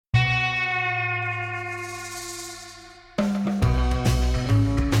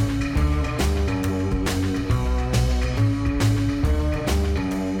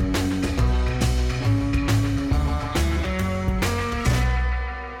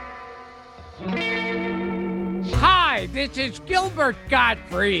Hi, this is Gilbert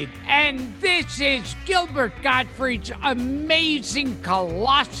Gottfried, and this is Gilbert Gottfried's amazing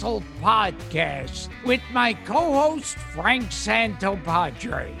colossal podcast with my co-host Frank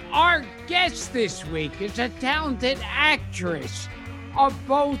Santopadre. Our guest this week is a talented actress of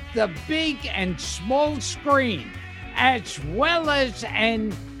both the big and small screen, as well as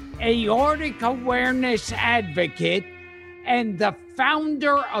an aortic awareness advocate and the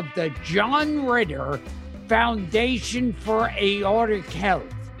founder of the John Ritter Foundation for Aortic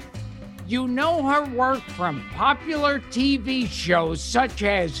Health. You know her work from popular TV shows such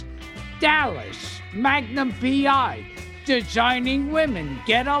as Dallas, Magnum P.I., Designing Women,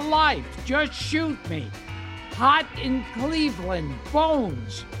 Get a Life, Just Shoot Me, Hot in Cleveland,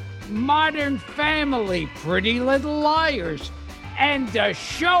 Bones, Modern Family, Pretty Little Liars, and a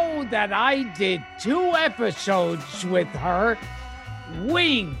show that I did 2 episodes with her,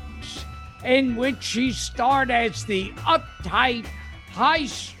 Wings, in which she starred as the uptight,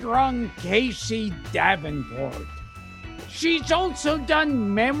 high-strung Casey Davenport. She's also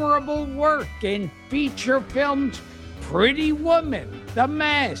done memorable work in feature films Pretty Woman, The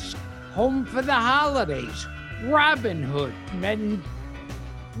Mask, Home for the Holidays, Robin Hood, Men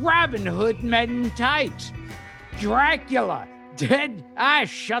in Tights, Dracula, Dead.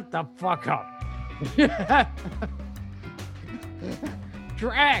 Shut the fuck up.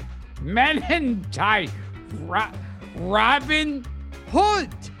 Men in Tights, Robin Hood,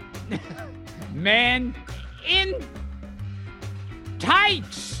 Man in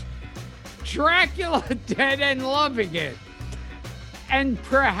Tights, Dracula, Dead and Loving It, and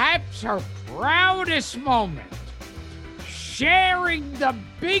perhaps her proudest moment, sharing the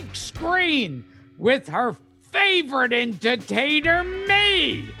big screen with her favorite entertainer,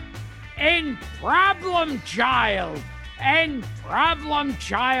 me, in Problem Child and Problem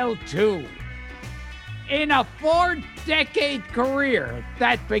Child 2. In a 4-decade career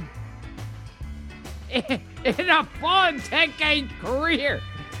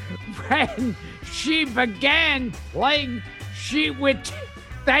when she began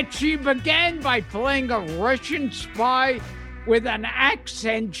by playing a Russian spy with an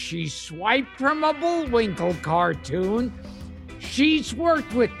accent she swiped from a Bullwinkle cartoon. She's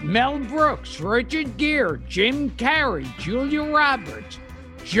worked with Mel Brooks, Richard Gere, Jim Carrey, Julia Roberts,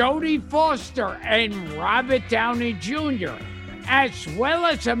 Jodie Foster, and Robert Downey Jr., as well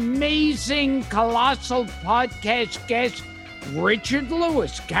as amazing colossal podcast guests Richard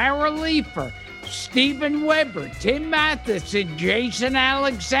Lewis, Carol Leifer, Steven Weber, Tim Matheson, Jason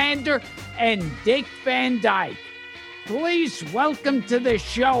Alexander, and Dick Van Dyke. Please welcome to the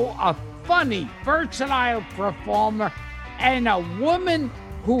show a funny, versatile performer and a woman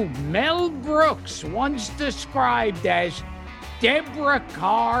who Mel Brooks once described as Deborah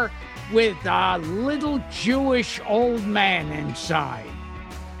Carr with a little Jewish old man inside.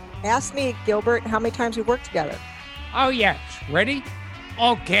 Ask me, Gilbert, how many times we worked together. Oh, yes. Ready?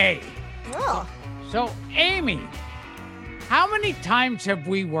 Okay. Oh. So, Amy, how many times have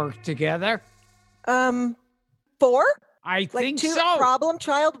we worked together? 4? I think 2, so. Problem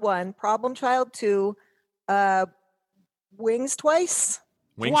Child 1, Problem Child 2, Wings twice.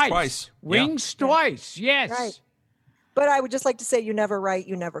 Wings twice, yes. Right. But I would just like to say you never write,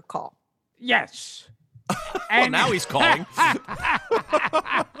 you never call. Yes. Well, now he's calling.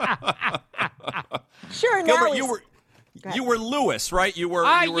 Sure, Gilbert, now you were Lewis, right? You were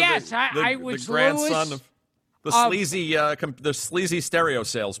yes, I was the grandson Lewis of the sleazy stereo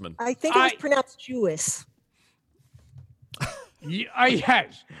salesman. I think it was pronounced Jewess.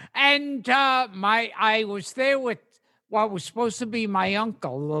 Yes. And I was there with what was supposed to be my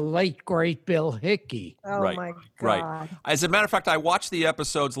uncle, the late, great Bill Hickey. Oh, right, my God. Right. As a matter of fact, I watched the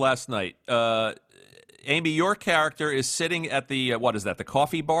episodes last night. Amy, your character is sitting at the, what is that, the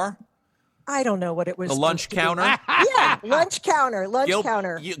coffee bar? I don't know what it was. The lunch counter? Yeah, lunch counter.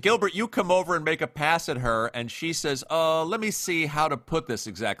 Gilbert, you come over and make a pass at her, and she says, let me see how to put this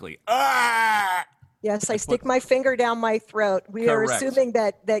exactly. Yes, I stick my finger down my throat. We Correct. are assuming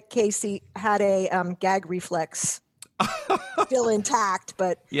that Casey had a gag reflex still intact,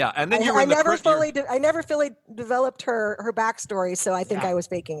 but yeah, and then I never fully developed her backstory, so I think I was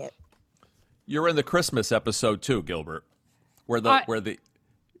faking it. You're in the Christmas episode too, Gilbert, where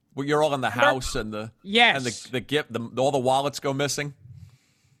you're all in the house and the gift, all the wallets go missing.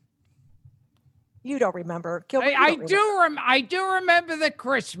 You don't remember, Gilbert. I do remember the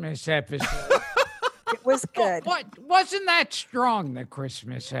Christmas episode. It was good. Wasn't that strong, the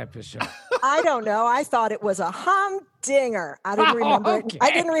Christmas episode? I don't know. I thought it was a humdinger. I didn't remember it.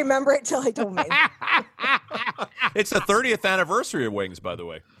 I didn't remember it till he told me. It's the 30th anniversary of Wings, by the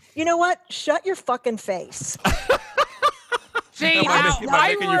way. You know what? Shut your fucking face. See, am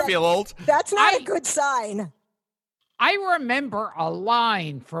I making you feel old? That's not a good sign. I remember a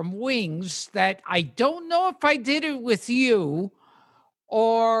line from Wings that I don't know if I did it with you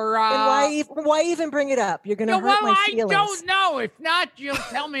or... And why even bring it up? You're going to hurt my feelings. I don't know. If not, you'll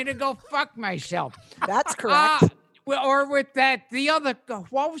tell me to go fuck myself. That's correct. Or with the other...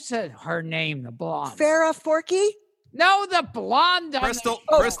 What was her name, the blonde? Farrah Forkey? No, the blonde. Crystal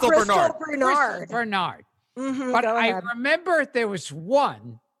Bernard. Crystal Bernard. Mm-hmm, but I remember there was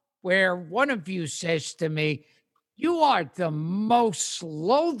one where one of you says to me, "You are the most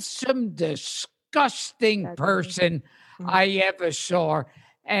loathsome, disgusting person I ever saw."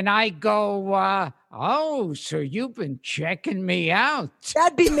 And I go, "Oh, so you've been checking me out."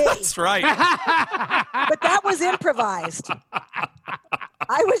 That'd be me. That's right. But that was improvised.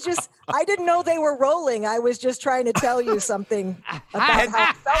 I didn't know they were rolling. I was just trying to tell you something about how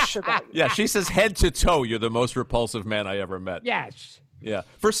it felt about you. Yeah, she says head to toe, you're the most repulsive man I ever met. Yes. Yeah.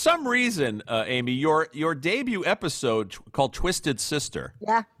 For some reason, Amy, your debut episode called Twisted Sister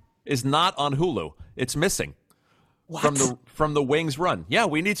is not on Hulu. It's missing. What? From the Wings run. Yeah,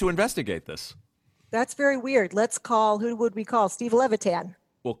 we need to investigate this. That's very weird. Let's call, who would we call? Steve Levitan.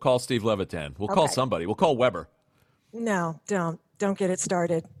 We'll call Steve Levitan. We'll call somebody. We'll call Weber. No, don't get it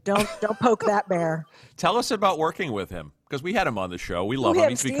started. Don't poke that bear. Tell us about working with him, because we had him on the show. We love him.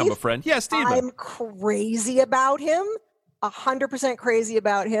 He's become a friend. Yeah, Steve. I'm crazy about him. 100% crazy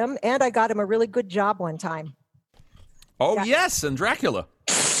about him. And I got him a really good job one time. Oh, yes, and Dracula.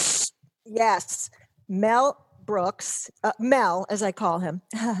 Yes. Mel Brooks, Mel, as I call him,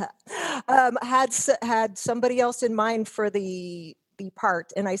 had somebody else in mind for the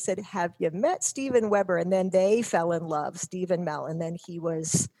part. And I said, "Have you met Steven Weber?" And then they fell in love, Steve and Mel. And then he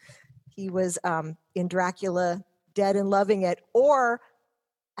was in Dracula, dead and loving it. Or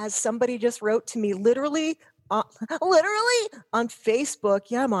as somebody just wrote to me, literally on Facebook.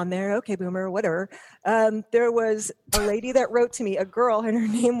 Yeah, I'm on there. Okay, boomer, whatever. There was a lady that wrote to me, a girl, and her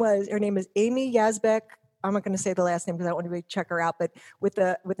name is Amy Yasbeck. I'm not going to say the last name because I don't want to check her out, but with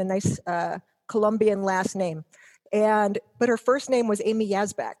a nice Colombian last name. But her first name was Amy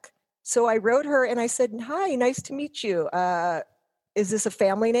Yasbeck. So I wrote her and I said, "Hi, nice to meet you. Is this a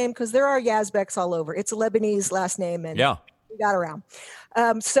family name? Because there are Yasbecks all over. It's a Lebanese last name, and we got around."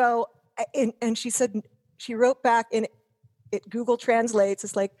 And she said, she wrote back, and it Google translates.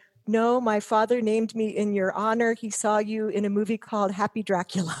 It's like, "No, my father named me in your honor. He saw you in a movie called Happy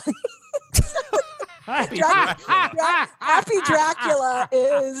Dracula." Happy Dracula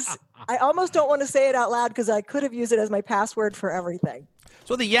is, I almost don't want to say it out loud because I could have used it as my password for everything.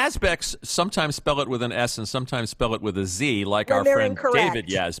 So the Yasbecks sometimes spell it with an S and sometimes spell it with a Z, like our friend David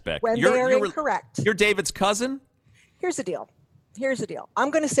Yasbeck. When they're incorrect. You're David's cousin? Here's the deal. I'm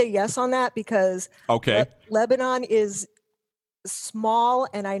going to say yes on that because Lebanon is small,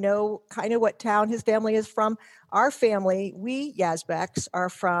 and I know kind of what town his family is from. Our family, we Yasbecks, are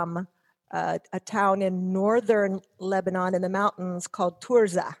from a town in northern Lebanon in the mountains called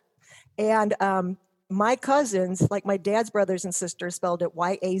Turza. And my cousins, like my dad's brothers and sisters, spelled it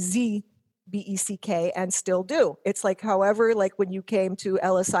Yazbeck and still do. It's like, however, like when you came to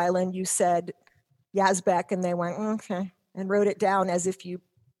Ellis Island, you said Yasbeck and they went, "Okay," and wrote it down as if you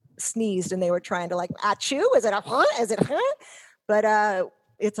sneezed and they were trying to like, "Achoo, is it a huh? Is it huh?" But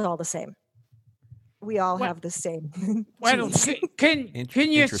it's all the same. We all have the same. Well, can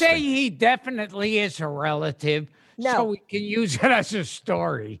you say he definitely is a relative? No. So we can use it as a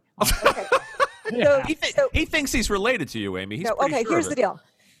story. Okay. He thinks he's related to you, Amy. He's pretty sure here's of the deal.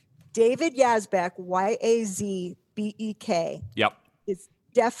 David Yasbeck, Yazbeck, is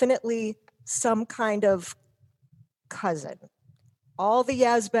definitely some kind of cousin. All the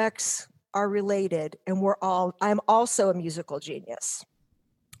Yasbecks are related, and I'm also a musical genius.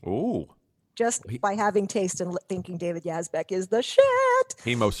 Ooh. Just by having taste and thinking David Yasbeck is the shit.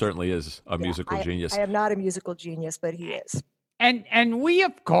 He most certainly is a musical genius. I am not a musical genius, but he is. And we,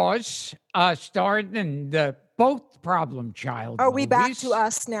 of course, starred in both Problem Child Are movies. we back to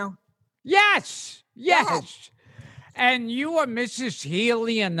us now? Yes. And you were Mrs.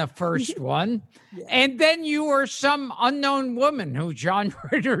 Healy in the first one. Yeah. And then you were some unknown woman who John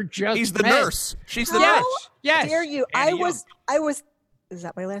Ritter just He's the met. nurse. She's the nurse. Yes. Dare you? Annie I was. Is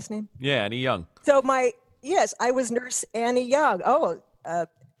that my last name? Yeah, Annie Young. So I was Nurse Annie Young. Oh,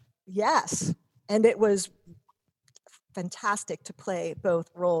 yes. And it was fantastic to play both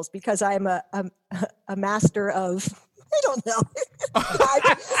roles because I'm a master of, I don't know.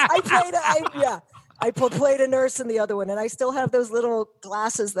 I played a nurse in the other one, and I still have those little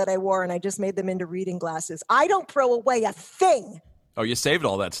glasses that I wore, and I just made them into reading glasses. I don't throw away a thing. Oh, you saved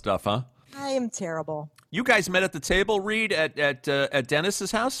all that stuff, huh? I am terrible. You guys met at the table, Reed, at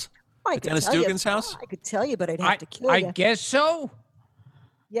Dennis's house? At Dennis Dugan's house? I could tell you, but I'd have to kill you. I guess so.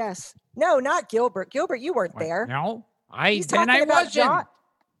 Yes. No, not Gilbert. Gilbert, you weren't there. No, I wasn't. John.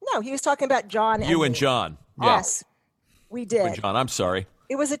 No, he was talking about John. You and John. Yes, we did. With John, I'm sorry.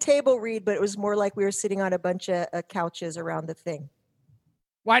 It was a table read, but it was more like we were sitting on a bunch of couches around the thing.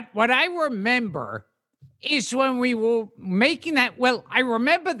 What I remember is when we were making that. Well, I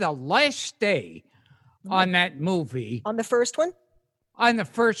remember the last day on that movie. On the first one? On the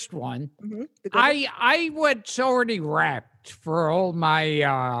first one. Mm-hmm. I was already wrapped for all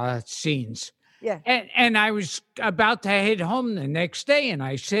my scenes. Yeah. And I was about to head home the next day, and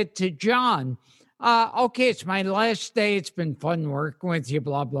I said to John, okay, it's my last day. It's been fun working with you,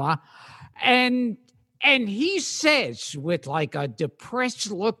 blah, blah. And he says, with like a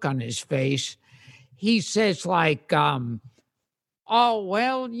depressed look on his face, he says like, oh,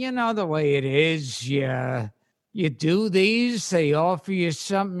 well, you know the way it is. You do these, they offer you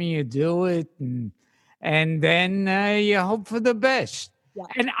something, you do it, and then you hope for the best. Yeah.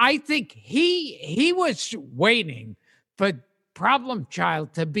 And I think he was waiting for Problem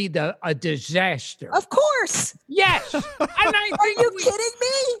Child to be a disaster. Of course. Yes. And Are you kidding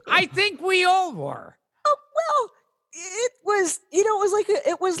me? I think we all were. Oh, well, it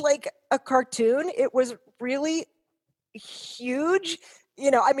was like a cartoon. It was really huge.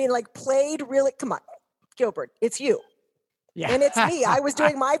 Like played really, come on, Gilbert, it's you. Yeah. And it's me. I was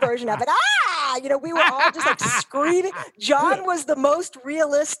doing my version of it. We were all just like screaming. John was the most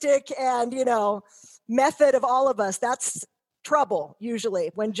realistic and, method of all of us. That's trouble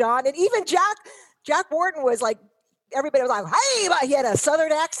usually when John, and even Jack Warden was like, everybody was like, hey, but he had a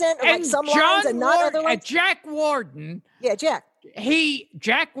Southern accent or like some lines and not other lines. Jack Warden. Yeah, Jack.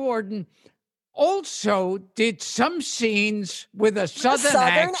 Jack Warden also did some scenes with a Southern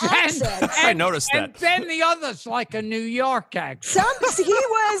accent. I noticed that. And then the others like a New York accent.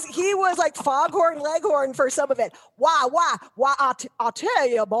 He was like Foghorn Leghorn for some of it. Why, I'll tell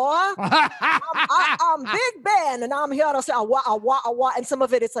you, boy. I'm Big Ben, and I'm here to say, wah. And some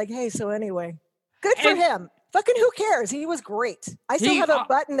of it, it's like, hey, so anyway. Good for him. Fucking who cares? He was great. I still have a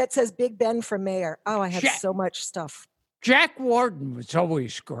button that says Big Ben for mayor. Oh, I have so much stuff. Jack Warden was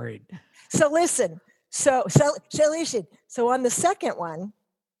always great. So listen, so on the second one,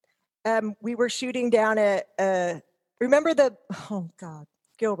 we were shooting down remember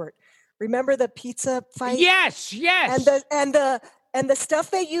Gilbert, remember the pizza fight? Yes. And the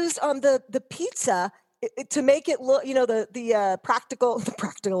stuff they used on the pizza to make it look, the practical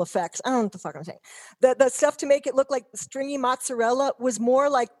effects. I don't know what the fuck I'm saying. The stuff to make it look like stringy mozzarella was more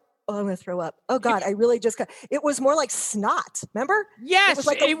like, oh, I'm going to throw up. Oh God, I really just got, it was more like snot. Remember? Yes. It was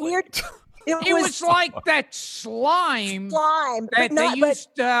like a weird, it was like that slime that they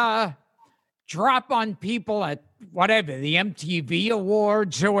used to drop on people at whatever, the MTV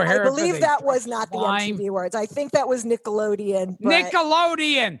Awards or wherever. I believe that was not the MTV Awards. I think that was Nickelodeon.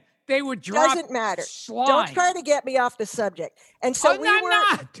 Nickelodeon. They would drop. Doesn't matter. Slime. Don't try to get me off the subject. And so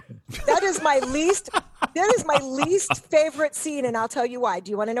not. That is my least favorite scene, and I'll tell you why.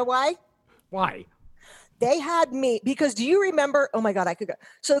 Do you want to know why? Why? They had me, because do you remember? Oh my God, I could go.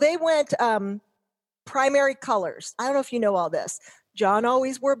 So they went primary colors. I don't know if you know all this. John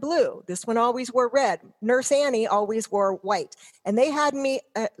always wore blue. This one always wore red. Nurse Annie always wore white. And they had me,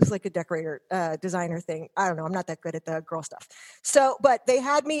 it was like a decorator, designer thing. I don't know. I'm not that good at the girl stuff. So, but they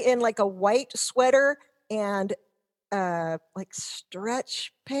had me in like a white sweater and like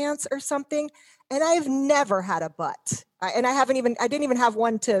stretch pants or something. And I've never had a butt. I didn't even have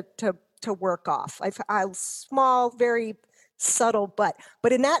one to work off. I small, very subtle butt.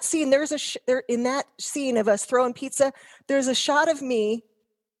 But in that scene, in that scene of us throwing pizza, there's a shot of me.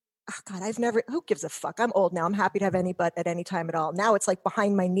 Oh God, who gives a fuck? I'm old now. I'm happy to have any butt at any time at all. Now it's like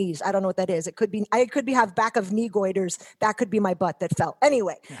behind my knees. I don't know what that is. I could have back of knee goiters. That could be my butt that fell.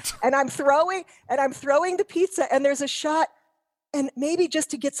 Anyway, and I'm throwing the pizza, and there's a shot, and maybe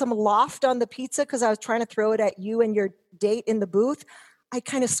just to get some loft on the pizza, because I was trying to throw it at you and your date in the booth, I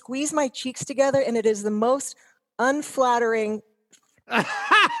kind of squeeze my cheeks together, and it is the most unflattering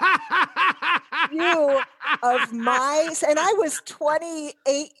view of and I was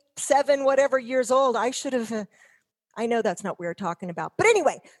 28, 7, whatever years old. I should have, I know that's not what we were talking about. But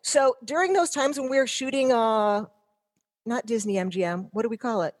anyway, so during those times when we were shooting, not Disney MGM, what do we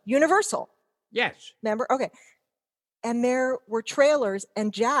call it? Universal. Yes. Remember? Okay. And there were trailers,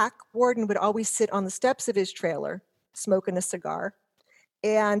 and Jack Warden would always sit on the steps of his trailer, smoking a cigar.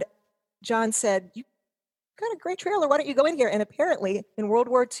 And John said, "You got a great trailer. Why don't you go in here?" And apparently in World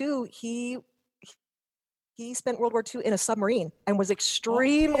War II, he he spent World War II in a submarine and was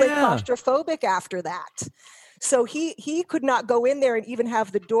extremely claustrophobic after that. So he could not go in there and even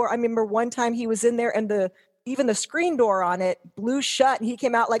have the door. I remember one time he was in there and even the screen door on it blew shut and he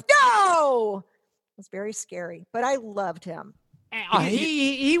came out like, no! It was very scary, but I loved him.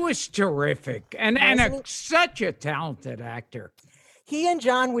 He was terrific and such a talented actor. He and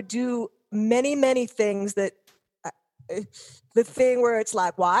John would do many, many things that the thing where it's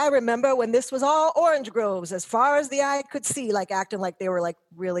like, well, I remember when this was all orange groves as far as the eye could see, like acting like they were like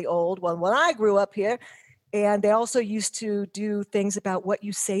really old. Well, when I grew up here, and they also used to do things about what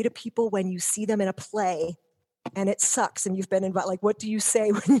you say to people when you see them in a play and it sucks and you've been invited. Like, what do you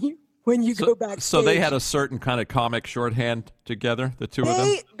say when you go backstage? So they had a certain kind of comic shorthand together, the two of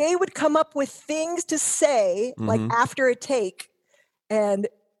them? They would come up with things to say, like after a take, and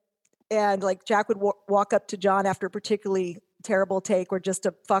like Jack would walk up to John after a particularly terrible take or just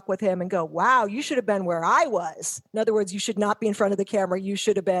to fuck with him and go, wow, you should have been where I was. In other words, you should not be in front of the camera. You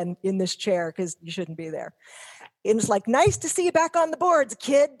should have been in this chair because you shouldn't be there. It was like, nice to see you back on the boards,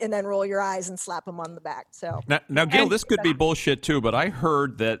 kid, and then roll your eyes and slap him on the back. So now Gil, this could be bullshit too, but I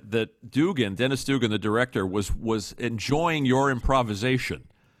heard that Dennis Dugan, the director, was enjoying your improvisation.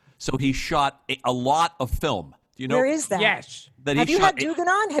 So he shot a lot of film. Do you know? Where is that? Yes. Have you had Dugan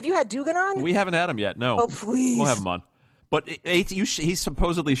on? Have you had Dugan on? We haven't had him yet, no. Oh, please. We'll have him on. But he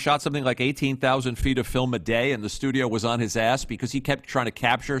supposedly shot something like 18,000 feet of film a day, and the studio was on his ass because he kept trying to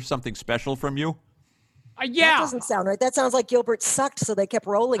capture something special from you? That doesn't sound right. That sounds like Gilbert sucked, so they kept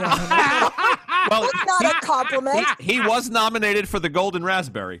rolling on him. Well, that's not a compliment. He was nominated for the Golden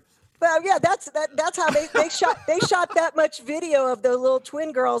Raspberry. Well, yeah, that's how they shot that much video of the little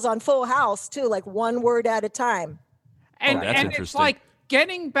twin girls on Full House too, like one word at a time. And it's like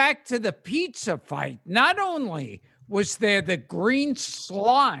getting back to the pizza fight. Not only was there the green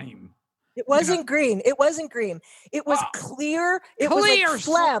slime. It wasn't green. It wasn't green. It was clear. It was like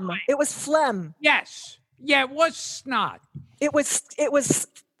phlegm. Slime. It was phlegm. Yes. Yeah, it was snot. It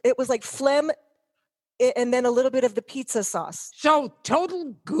was like phlegm and then a little bit of the pizza sauce. So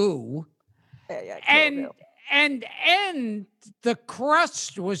total goo. And the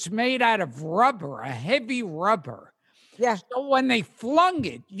crust was made out of rubber, a heavy rubber. Yeah. So when they flung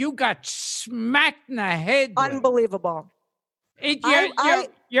it, you got smacked in the head. Unbelievable.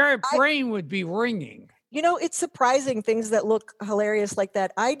 Your brain would be ringing. You know, it's surprising things that look hilarious like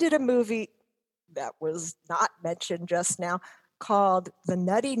that. I did a movie that was not mentioned just now called The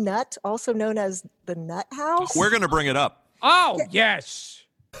Nutty Nut, also known as The Nut House. We're going to bring it up. Oh, yes.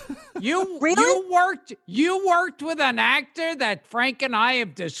 You really? You worked with an actor that Frank and I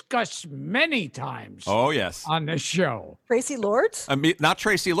have discussed many times. Oh, yes. On the show. Tracy Lords? Not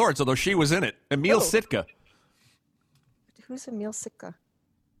Tracy Lords, although she was in it. Emil Sitka. Who's Emil Sitka?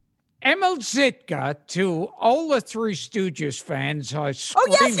 Emil Sitka, to all the Three Stooges fans are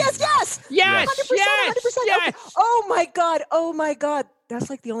screaming. Oh, yes. Yes, 100%. Okay. Oh, my God. That's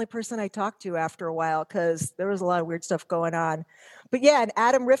like the only person I talked to after a while because there was a lot of weird stuff going on. But yeah, and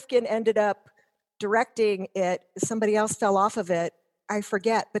Adam Rifkin ended up directing it. Somebody else fell off of it. I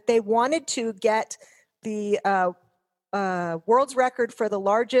forget. But they wanted to get the world's record for the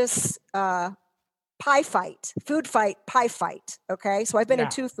largest food fight. Okay. So I've been in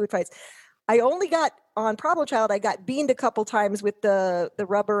 2 food fights. I only got on Problem Child. I got beamed a couple times with the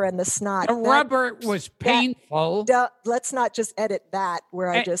rubber and the snot. The rubber was painful. Let's not just edit that where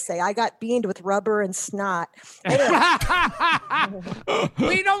I just say I got beamed with rubber and snot. Anyway.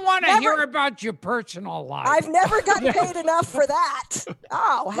 We don't want to hear about your personal life. I've never gotten paid enough for that.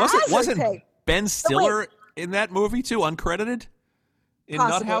 Oh, wasn't Ben Stiller in that movie too, uncredited? In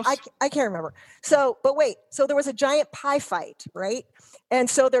Nut House? I can't remember. So there was a giant pie fight, right? And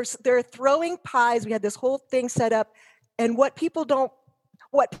so they're throwing pies. We had this whole thing set up. And what people don't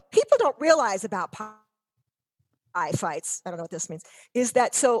realize about pie fights, I don't know what this means, is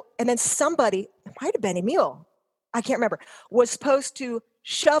that and then somebody, it might have been Emil, I can't remember, was supposed to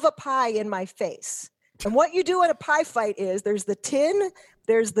shove a pie in my face. And what you do in a pie fight is there's the tin,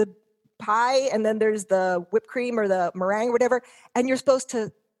 there's the pie, and then there's the whipped cream or the meringue or whatever, and you're supposed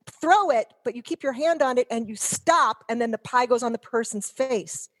to throw it, but you keep your hand on it and you stop, and then the pie goes on the person's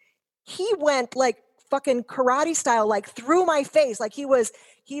face. He went like fucking karate style, like through my face, like he was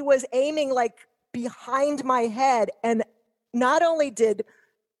aiming like behind my head, and not only did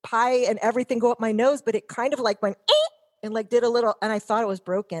pie and everything go up my nose, but it kind of like went and like did a little, and I thought it was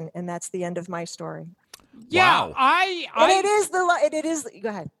broken, and that's the end of my story. Yeah, wow. It is. Go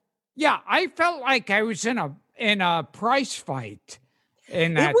ahead. Yeah, I felt like I was in a prize fight.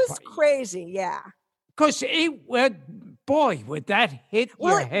 It was crazy, yeah. Because boy, would that hit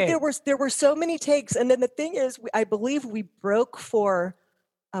your head. There were so many takes. And then the thing is, I believe we broke for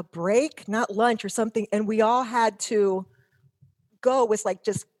a break, not lunch or something. And we all had to go with like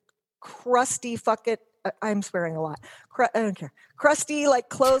just crusty I'm swearing a lot. I don't care. Crusty like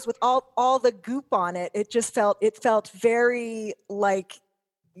clothes with all the goop on it. It felt very like,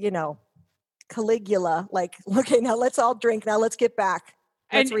 Caligula, like, okay, now let's all drink. Now let's get back.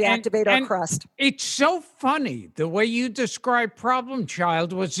 Let's reactivate our crust. It's so funny. The way you describe Problem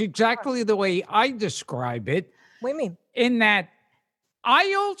Child was exactly the way I describe it. What do you mean? In that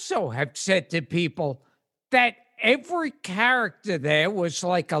I also have said to people that every character there was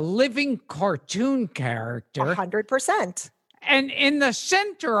like a living cartoon character. 100%. And in the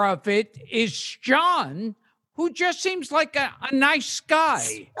center of it is John, who just seems like a nice guy.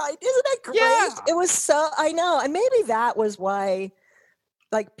 Isn't that great? Yeah. It was so, I know. And maybe that was why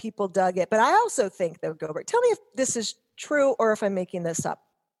like people dug it. But I also think though, Gilbert, tell me if this is true or if I'm making this up.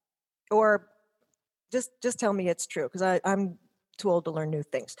 Or just tell me it's true, because I'm too old to learn new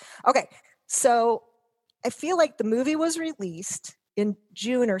things. Okay, so I feel like the movie was released in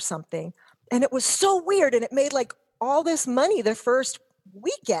June or something, and it was so weird, and it made like all this money the first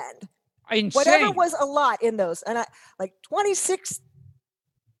weekend. Insane. Whatever was a lot in those, and I like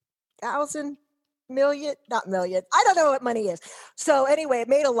 26,000 million, not million. I don't know what money is. So anyway, it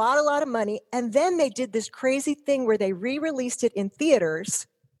made a lot of money, and then they did this crazy thing where they re-released it in theaters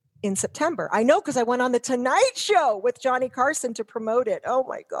in September. I know, because I went on the Tonight Show with Johnny Carson to promote it. Oh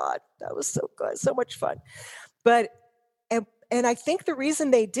my God, that was so good, so much fun. But and I think the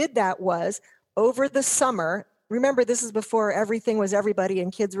reason they did that was over the summer. Remember, this is before everything was everybody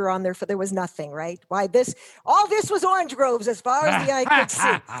and kids were on there, for there was nothing, right? All this was orange groves as far as the eye could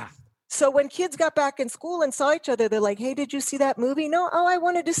see. So when kids got back in school and saw each other, they're like, hey, did you see that movie? No, I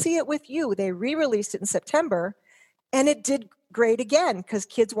wanted to see it with you. They re-released it in September, and it did great again because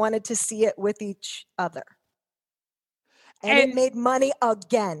kids wanted to see it with each other. And it made money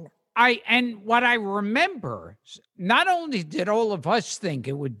again. And what I remember, not only did all of us think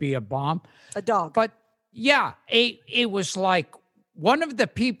it would be a bomb, a dog, but yeah, it was like one of the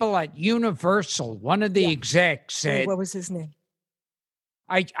people at Universal, one of the execs said, what was his name?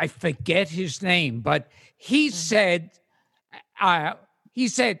 I forget his name, but he said, we're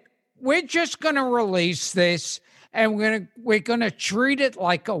just going to release this, and we're gonna treat it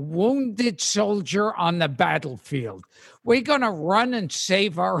like a wounded soldier on the battlefield. We're gonna run and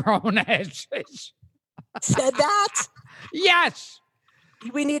save our own asses. Said that? Yes.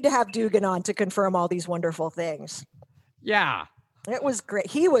 We need to have Dugan on to confirm all these wonderful things. Yeah. It was great.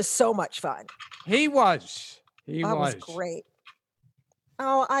 He was so much fun. He was. That was great.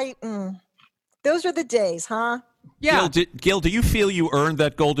 Oh, those are the days, huh? Yeah. Gil, do you feel you earned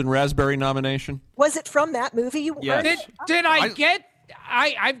that Golden Raspberry nomination? Was it from that movie you yes. Did I get...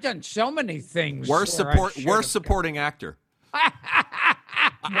 I've done so many things. Worst supporting actor.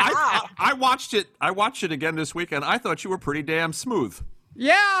 Wow. I watched it again this weekend. I thought you were pretty damn smooth.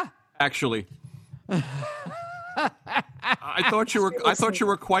 Yeah. Actually. I thought you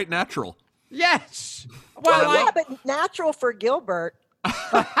were quite natural. Yes. Well, but natural for Gilbert. And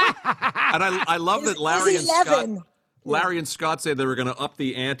I love that Larry and Scott say they were going to up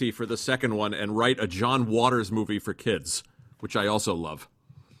the ante for the second one and write a John Waters movie for kids, which I also love.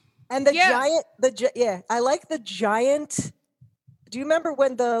 And the giant, I like the giant. Do you remember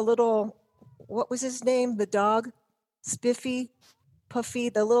when the little, what was his name? The dog, Spiffy, Puffy,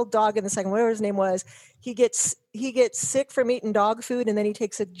 the little dog in the second, whatever his name was. He gets sick from eating dog food, and then he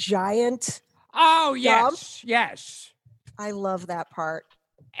takes a giant. Oh yes, dump. Yes. I love that part.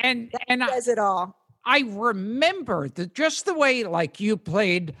 And says it all. I remember just the way like you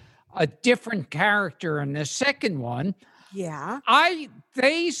played a different character in the second one. Yeah.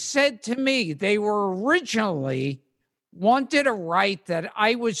 They said to me they were originally wanted to write that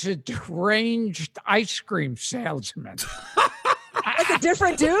I was a deranged ice cream salesman. Like a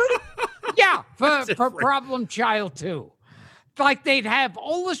different dude? Yeah, for Problem Child 2. Like they'd have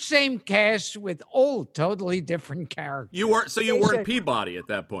all the same cast with all totally different characters. You weren't Peabody at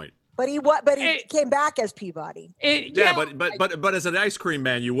that point. But he came back as Peabody. But as an ice cream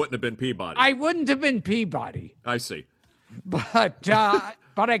man, you wouldn't have been Peabody. I wouldn't have been Peabody. I see. But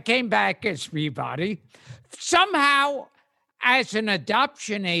I came back as Peabody. Somehow, as an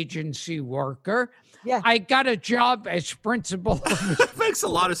adoption agency worker, I got a job as principal. That makes a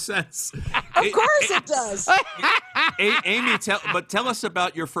lot of sense. Of course it does. Amy, tell us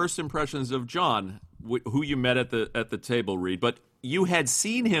about your first impressions of John, who you met at the table read. But you had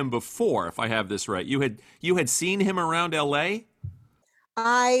seen him before, if I have this right. You had seen him around L.A.?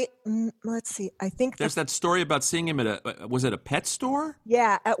 Let's see. I think there's that story about seeing him at was it a pet store?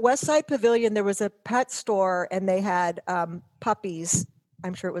 Yeah, at Westside Pavilion there was a pet store, and they had puppies.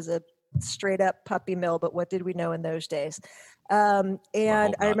 I'm sure it was a straight up puppy mill, but what did we know in those days? And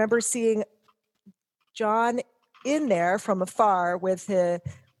I remember seeing John in there from afar with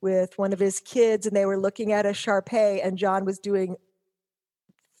one of his kids, and they were looking at a Shar-Pei, and John was doing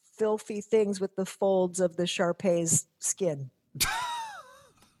filthy things with the folds of the Shar-Pei's skin.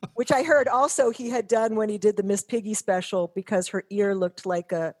 Which I heard also he had done when he did the Miss Piggy special, because her ear looked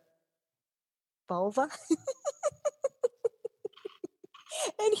like a vulva.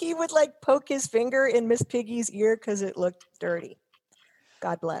 And he would like poke his finger in Miss Piggy's ear because it looked dirty.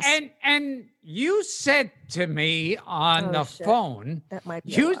 God bless. And you said to me on the phone, that might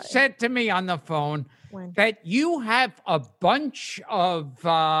be you said to me on the phone that you have a bunch of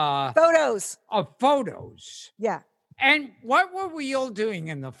photos. Yeah. And what were we all doing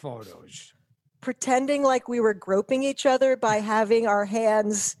in the photos? Pretending like we were groping each other by having our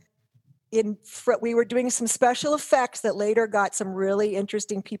hands in front. We were doing some special effects that later got some really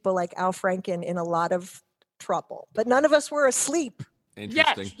interesting people like Al Franken in a lot of trouble. But none of us were asleep.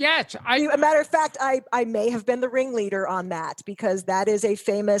 Interesting. Yes. As a matter of fact, I may have been the ringleader on that, because that is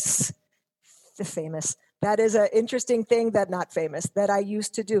that is an interesting thing that I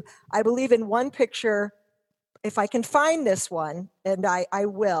used to do. I believe in one picture, if I can find this one, and I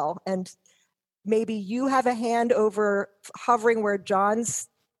will, and maybe you have a hand over hovering where John's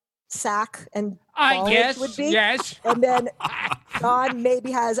sack and would be. Yes. And then John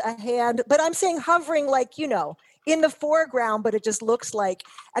maybe has a hand, but I'm saying hovering like, in the foreground, but it just looks like,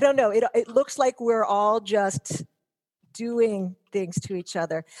 I don't know, it looks like we're all just doing things to each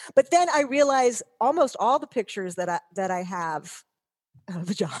other. But then I realize almost all the pictures that I have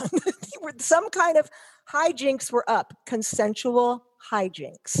of John, some kind of hijinks were up, consensual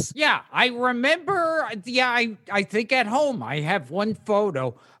hijinks. Yeah, I remember. Yeah, I think at home I have one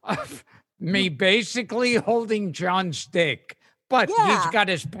photo of me basically holding John's dick, but he's got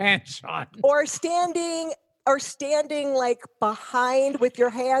his pants on. Or standing like behind with your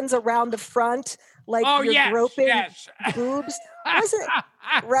hands around the front, like you're groping boobs. Was it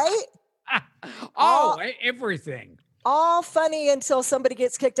right? Everything. All funny until somebody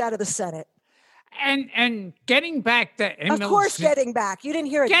gets kicked out of the Senate. And getting back to Emil, of course, getting back. You didn't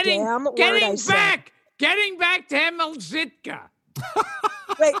hear a damn word I said. Getting back to Emil Zitka.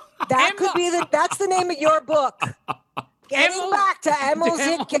 Wait, that's the name of your book. Getting back to Emil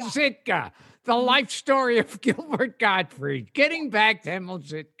Zitka. The life story of Gilbert Gottfried. Getting back to Emil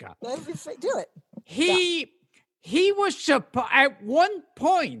Zitka. Do it. He was at one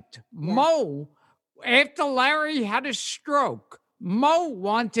point, Mo, after Larry had a stroke, Mo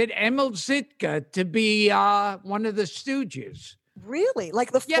wanted Emil Zitka to be one of the Stooges. Really?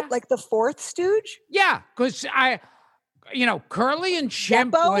 Like the fourth Stooge? Yeah, because Curly and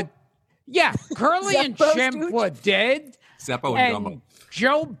Shemp were... Yeah, Curly and Shemp were dead. Zeppo and Gumbo.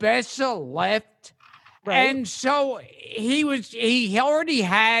 Joe Bessa left. Right. And so he already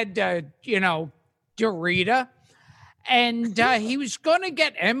had, Dorita. And he was going to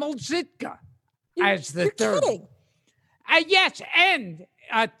get Emil Zitka as the third. Kidding. Yes, and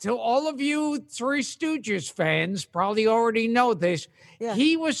to all of you Three Stooges fans, probably already know this. Yeah.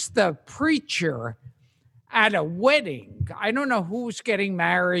 He was the preacher at a wedding. I don't know who was getting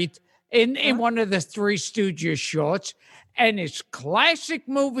married in one of the Three Stooges shorts. And his classic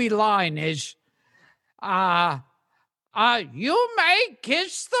movie line is, you may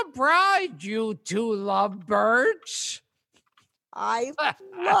kiss the bride, you two lovebirds. I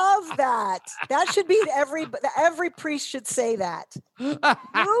love that. That should be every priest should say that.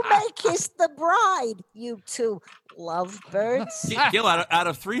 You may kiss the bride, you two lovebirds. Gil, out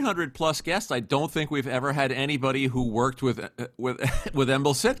of 300 plus guests, I don't think we've ever had anybody who worked with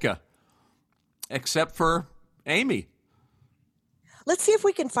Emil Zitka, except for Amy. Let's see if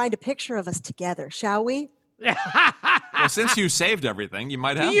we can find a picture of us together, shall we? Well, since you saved everything, you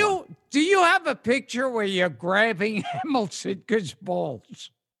might have one. Do you have a picture where you're grabbing Emil Zitka's balls?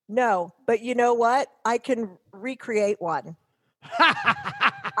 No, but you know what? I can recreate one.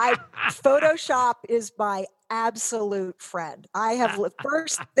 Photoshop is my absolute friend. I have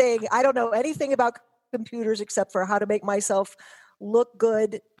first thing, I don't know anything about computers except for how to make myself look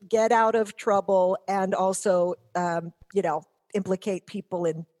good, get out of trouble, and also, implicate people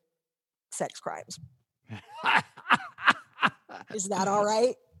in sex crimes. Is that all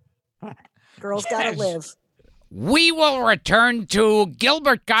right? Girls gotta live. We will return to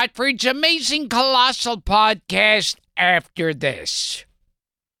Gilbert Gottfried's Amazing Colossal Podcast after this.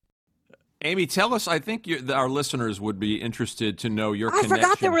 Amy, tell us, I think our listeners would be interested to know your connection. I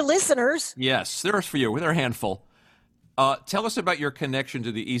forgot there were listeners. Yes, there's for you. They're a handful. Tell us about your connection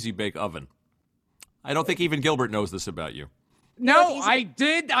to the Easy Bake Oven. I don't think even Gilbert knows this about you. No, I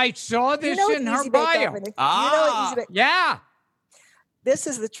did. I saw this in her bio. Yeah. This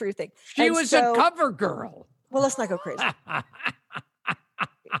is the true thing. She was a cover girl. Well, let's not go crazy.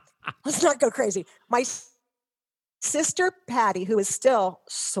 Let's not go crazy. My sister Patty, who is still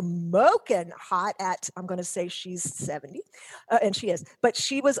smoking hot at, I'm going to say she's 70, and she is, but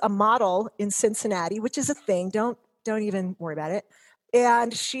she was a model in Cincinnati, which is a thing. Don't even worry about it.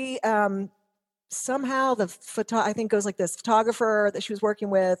 And she somehow I think goes like this: photographer that she was working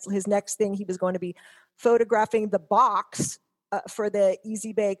with, his next thing, he was going to be photographing the box for the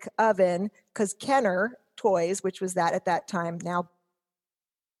Easy Bake Oven, because Kenner Toys, which was that at that time, now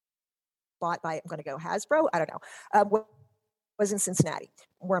bought by, I'm going to go Hasbro, I don't know, was in Cincinnati,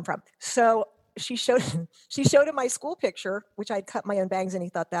 where I'm from. So she showed him my school picture, which I'd cut my own bangs, and he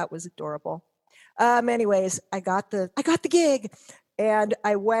thought that was adorable. Anyways, I got the gig, and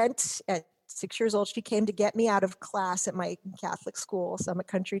I went at 6 years old. She came to get me out of class at my Catholic school, Summit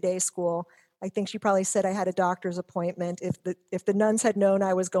Country Day School. I think she probably said I had a doctor's appointment. If the nuns had known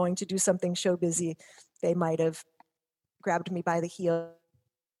I was going to do something show busy, they might have grabbed me by the heels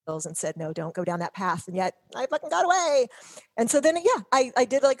and said, no, don't go down that path. And yet I fucking got away. And so then, I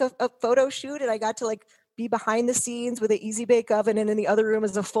did like a photo shoot, and I got to like be behind the scenes with an Easy Bake Oven, and in the other room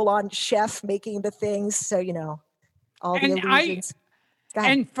is a full-on chef making the things. So, all the illusions.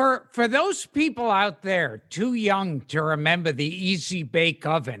 And for those people out there too young to remember the Easy Bake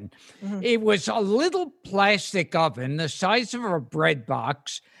Oven, it was a little plastic oven the size of a bread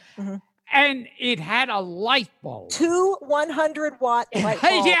box, and it had a light bulb. 2 100-watt light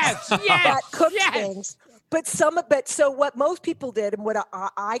bulbs. Yes. That cooked things. But so what most people did, and what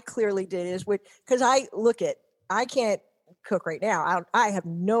I clearly did, is because I can't cook right now. I have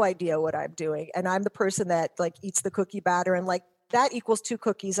no idea what I'm doing, and I'm the person that like eats the cookie batter and like, that equals 2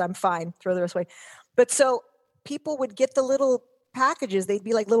 cookies. I'm fine. Throw the rest away. But so people would get the little packages. They'd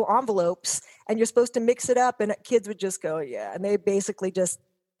be like little envelopes, and you're supposed to mix it up, and kids would just go, yeah. And they basically just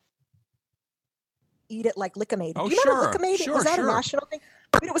eat it like Lick-O-Maid. Oh, do you remember Lick-O-Maid? Was that a national thing?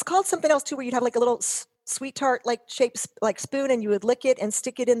 I mean, it was called something else too, where you'd have like a little sweet tart like shaped like spoon, and you would lick it and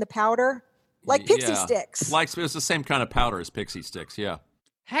stick it in the powder like pixie sticks. Like it's the same kind of powder as pixie sticks. Yeah.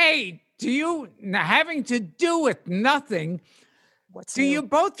 Hey, having to do with nothing? Do you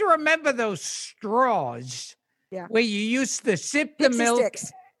both remember those straws? Yeah. Where you used to sip the milk?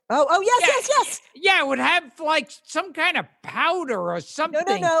 Sticks. Oh, yes. Yeah, it would have like some kind of powder or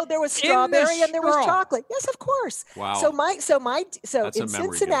something. No. There was strawberry and there was chocolate. Yes, of course. Wow. So in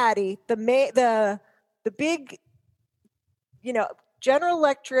Cincinnati, the big, General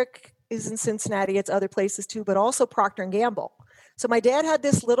Electric is in Cincinnati. It's other places too, but also Procter and Gamble. So my dad had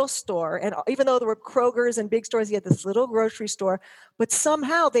this little store, and even though there were Kroger's and big stores, he had this little grocery store, but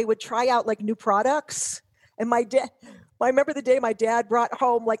somehow they would try out like new products. And I remember the day my dad brought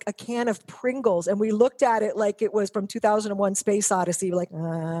home like a can of Pringles, and we looked at it like it was from 2001 Space Odyssey. We're like,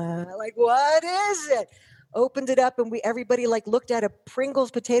 what is it? Opened it up, and everybody like looked at a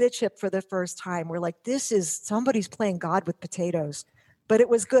Pringles potato chip for the first time. We're like, somebody's playing God with potatoes, but it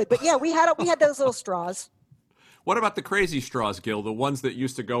was good. But yeah, we had those little straws. What about the crazy straws, Gil? The ones that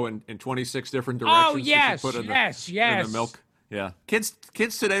used to go in 26 different directions? Oh, yes, in the milk. Yeah. Kids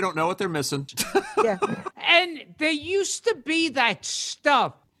today don't know what they're missing. Yeah. And there used to be that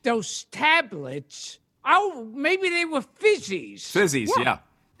stuff, those tablets. Oh, maybe they were fizzies. Fizzies,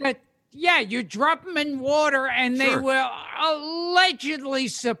 yeah. You drop them in water, and they were allegedly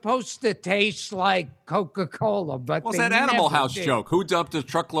supposed to taste like Coca-Cola. But what's that Animal House joke? Who dumped a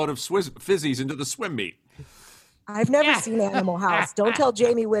truckload of fizzies into the swim meet? I've never seen Animal House. Don't tell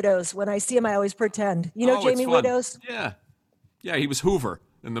Jamie Widows. When I see him, I always pretend. You know Jamie Widows? Yeah. Yeah, he was Hoover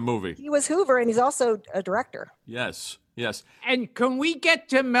in the movie. He was Hoover, and he's also a director. Yes. And can we get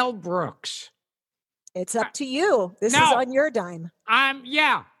to Mel Brooks? It's up to you. This is on your dime.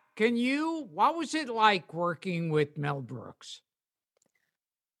 Yeah. What was it like working with Mel Brooks?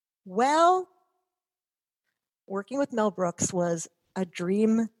 Well, working with Mel Brooks was a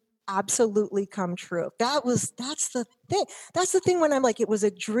dream absolutely come true. That's the thing. That's the thing when I'm like, it was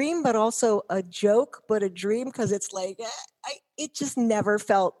a dream, but also a joke, but a dream, because it's like, it just never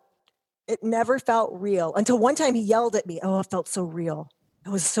felt real until one time he yelled at me. Oh, it felt so real. It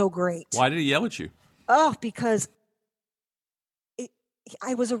was so great. Why did he yell at you? Oh, because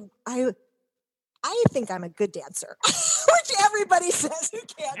I think I'm a good dancer, which everybody says who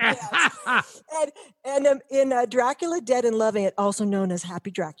can't dance. And in Dracula Dead and Loving It, also known as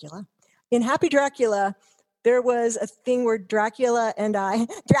Happy Dracula, in Happy Dracula, there was a thing where Dracula and I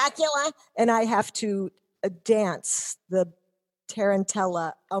have to dance the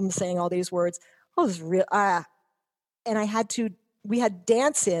tarantella. I'm saying all these words. Oh, it was real. And we had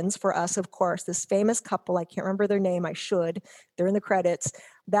dance-ins for us, of course, this famous couple. I can't remember their name. I should. They're in the credits.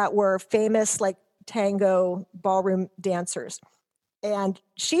 That were famous, like, tango ballroom dancers. And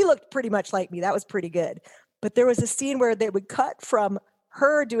she looked pretty much like me. That was pretty good. But there was a scene where they would cut from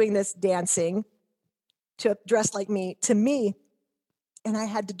her doing this dancing to dress like me to me. And I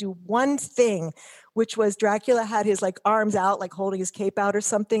had to do one thing, which was Dracula had his like arms out, like holding his cape out or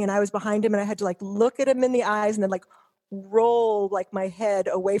something. And I was behind him and I had to like look at him in the eyes and then like roll like my head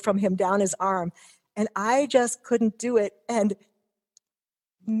away from him down his arm. And I just couldn't do it. And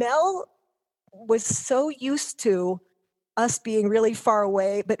Mel was so used to us being really far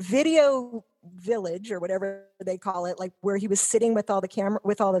away, but Video Village or whatever they call it, like where he was sitting with all the camera,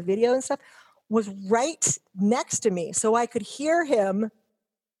 with all the video and stuff, was right next to me. So I could hear him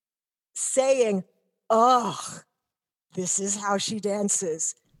saying, "Oh, this is how she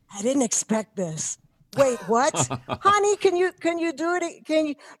dances. I didn't expect this. Wait, what? Honey, can you do it?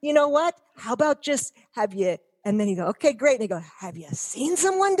 Can you know what? How about just have you?" And then he'd go, "Okay, great." And he'd go, "Have you seen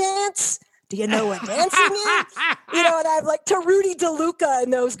someone dance? Do you know what dancing is?" You know, and I'm like, to Rudy DeLuca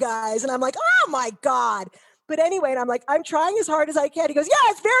and those guys. And I'm like, oh my God. But anyway, and I'm like, I'm trying as hard as I can. He goes,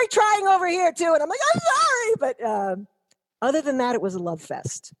 "Yeah, it's very trying over here too." And I'm like, "I'm sorry." But other than that, it was a love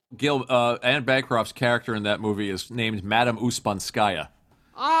fest. Gil, Anne Bancroft's character in that movie is named Madame Uspanskaya.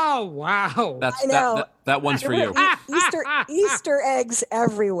 Oh, wow. I know. That one's for you. Easter eggs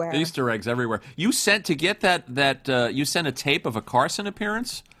everywhere. Easter eggs everywhere. You sent to get that you sent a tape of a Carson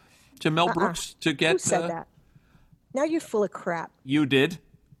appearance to Mel Brooks to get. Who said that? Now you're full of crap. You did.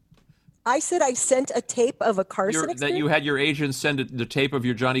 I said I sent a tape of a Carson experience? That you had your agent send the tape of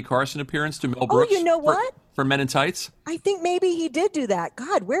your Johnny Carson appearance to Mel Brooks. Oh, you know what? For Men in Tights? I think maybe he did do that.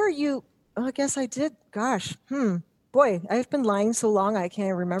 God, where are you? Oh, I guess I did. Gosh. Boy, I've been lying so long I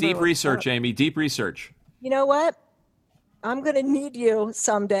can't remember. Deep research, Amy. Deep research. You know what? I'm going to need you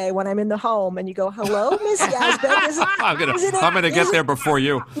someday when I'm in the home and you go, "Hello, Miss Yasbeck." I'm gonna get there before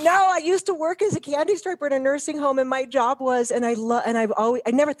you. No, I used to work as a candy striper in a nursing home, and my job was,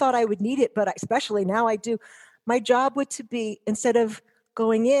 I never thought I would need it, but especially now I do. My job would to be, instead of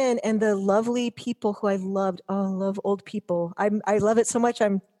going in and the lovely people who I loved, I love old people. I love it so much,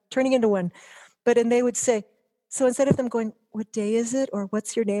 I'm turning into one. And they would say, so instead of them going, "What day is it?" or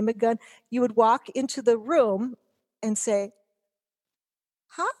 "What's your name again?" you would walk into the room and say,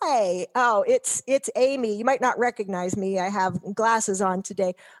 "Hi, oh, it's Amy. You might not recognize me. I have glasses on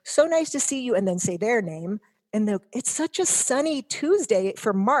today. So nice to see you." And then say their name. And it's such a sunny Tuesday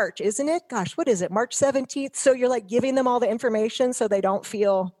for March, isn't it? Gosh, what is it? March 17th. So you're like giving them all the information so they don't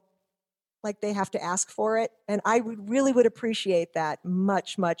feel like they have to ask for it. And I really would appreciate that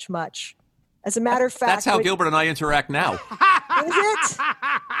much, much, much. As a matter of fact, that's how Gilbert and I interact now. Is it?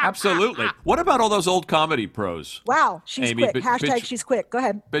 Absolutely. What about all those old comedy pros? Wow, she's Amy, quick. Hashtag she's quick. Go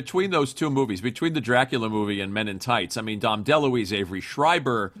ahead. Between those two movies, between the Dracula movie and Men in Tights, I mean, Dom DeLuise, Avery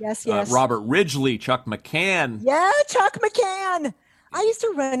Schreiber, yes. Robert Ridgely, Chuck McCann. Yeah, Chuck McCann. I used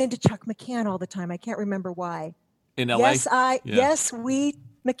to run into Chuck McCann all the time. I can't remember why. In L.A.? Yes, we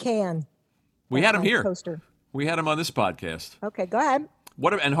McCann. We had him here. Poster. We had him on this podcast. Okay, go ahead.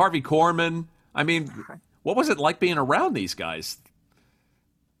 And Harvey Korman. I mean, what was it like being around these guys?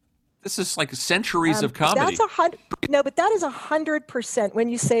 This is like centuries of comedy. But that is 100% when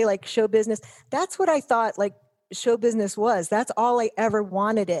you say like show business. That's what I thought like show business was. That's all I ever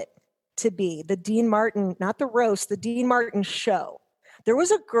wanted it to be. The Dean Martin, not the roast, the Dean Martin show. There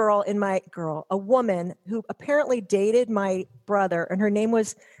was a woman who apparently dated my brother, and her name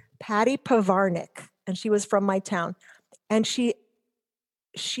was Patty Pavarnik, and she was from my town. And she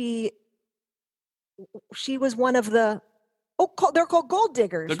was one of the, they're called gold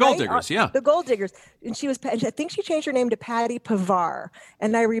diggers. The gold diggers, yeah. The gold diggers. And I think she changed her name to Patty Pavar.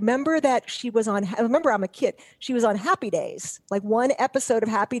 And I remember that I'm a kid, she was on Happy Days, like one episode of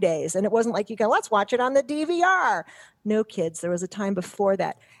Happy Days. And it wasn't like you go, "Let's watch it on the DVR." No, kids, there was a time before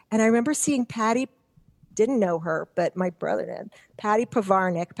that. And I remember seeing Patty, didn't know her, but my brother did, Patty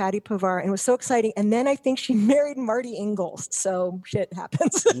Pavar, and it was so exciting. And then I think she married Marty Ingalls. So shit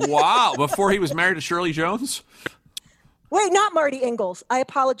happens. Wow. Before he was married to Shirley Jones? Wait, not Marty Ingalls. I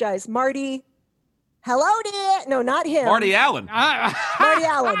apologize. Marty. Hello, dear. No, not him. Marty Allen. Marty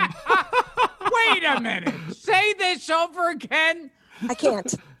Allen. Wait a minute. Say this over again. I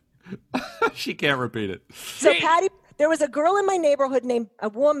can't. She can't repeat it. So Patty, there was a girl in my neighborhood named a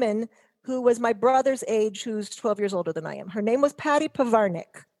woman who was my brother's age, who's 12 years older than I am. Her name was Patty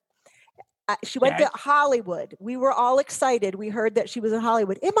Pavarnik. She went to Hollywood. We were all excited. We heard that she was in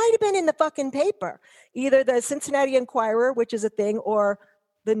Hollywood. It might have been in the fucking paper, either the Cincinnati Enquirer, which is a thing, or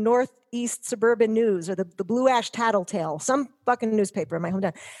the Northeast Suburban News, or the Blue Ash Tattletale, some fucking newspaper in my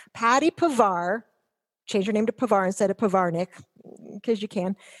hometown. Patty Pavar, change her name to Pavar instead of Pavarnik, because you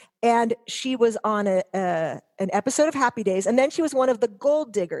can. And she was on an episode of Happy Days, and then she was one of the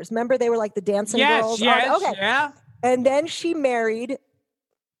Gold Diggers. Remember, they were like the dancing girls? Yes, okay. yeah. And then she married,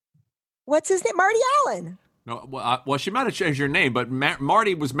 what's his name? Marty Allen. No, well, she might have changed her name, but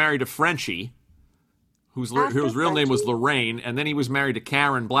Marty was married to Frenchie, whose real name was Lorraine, and then he was married to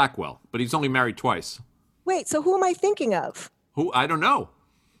Karen Blackwell, but he's only married twice. Wait, so who am I thinking of? Who? I don't know.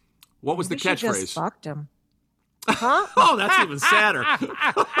 What was the catchphrase? She just fucked him. Huh? Oh, that's even sadder.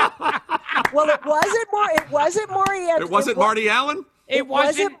 Well, it wasn't Maury. It wasn't Marty Allen? It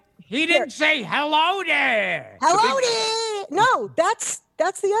wasn't. He didn't say hello there. Hello there. No, that's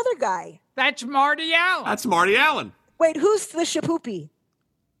the other guy. That's Marty Allen. That's Marty Allen. Wait, who's the Shapoopy?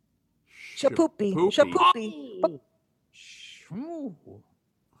 Shapoopy. Oh.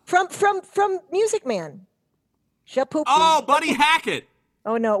 From Music Man. Shapoopy. Oh, Buddy Hackett.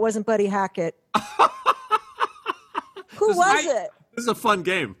 Oh, no, it wasn't Buddy Hackett. Who was it? This is a fun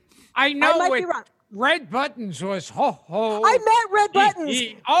game. I know. I might be wrong. Red Buttons was ho-ho. I met Red Buttons.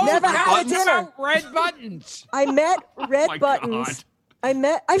 Never had a dinner. Red Buttons. I met Red Buttons. God. I've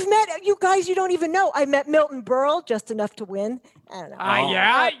met you guys you don't even know. I met Milton Berle just enough to win. I don't know.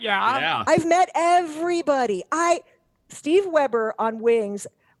 Yeah. I've met everybody. Steve Weber on Wings,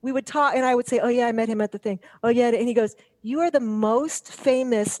 we would talk and I would say, oh yeah, I met him at the thing. Oh yeah. And he goes, you are the most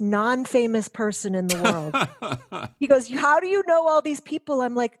famous, non-famous person in the world. He goes, how do you know all these people?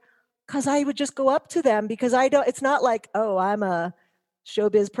 I'm like, because I would just go up to them because it's not like, oh, I'm a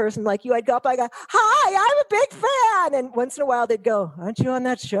showbiz person like you. I'd go up, I go, hi, I'm a big fan. And once in a while they'd go, aren't you on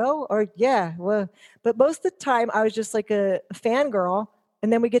that show? Or yeah, well, but most of the time I was just like a fangirl.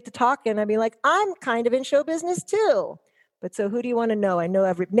 And then we get to talk and I'd be like, I'm kind of in show business too. But so who do you want to know? I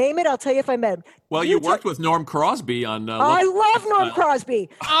know name it. I'll tell you if I met him. Well, you worked with Norm Crosby on. I love Norm Crosby.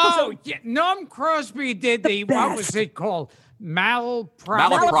 Oh, yeah. Norm Crosby did what was it called?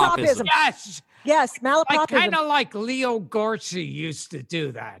 Malapropism. Yes, malapropism. Kind of like Leo Garcia used to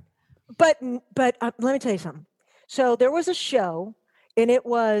do that. But let me tell you something. So there was a show, and it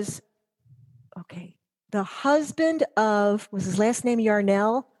was the husband of, was his last name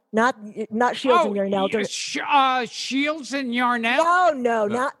Yarnell? Not Shields and Yarnell. Shields and Yarnell? No,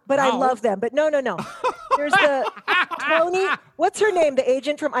 not. But I love them. But no. There's the Tony. What's her name? The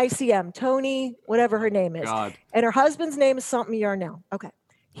agent from ICM, Tony, whatever her name is. God. And her husband's name is something Yarnell. Okay.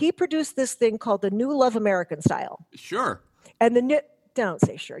 He produced this thing called the New Love American Style. Sure. And don't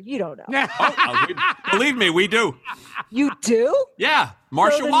say sure. You don't know. Believe me, we do. You do? Yeah.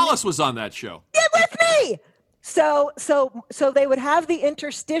 Marsha Wallace was on that show. Get with me. So they would have the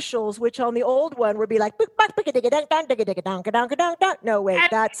interstitials, which on the old one would be like, no, wait,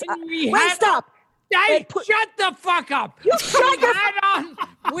 that's, wait, stop. Hey, shut the fuck up. You shut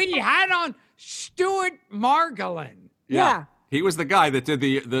We had on Stuart Margolin. Yeah. He was the guy that did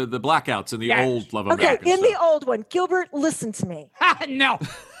the blackouts in the old Love American Okay, in the old one, Gilbert, listen to me. No.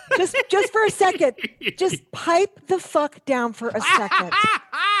 Just for a second. Just pipe the fuck down for a second.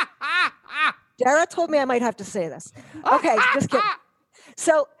 Dara told me I might have to say this. Okay, just kidding.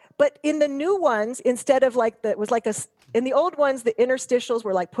 So, but in the new ones, instead of in the old ones, the interstitials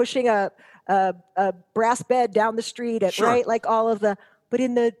were like pushing a brass bed down the street at right, like all of the. But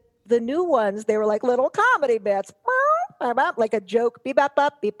in the new ones, they were like little comedy bits, like a joke, beep bop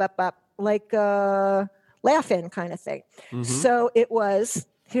bop, beep bop bop, like laugh-in kind of thing. Mm-hmm. So it was.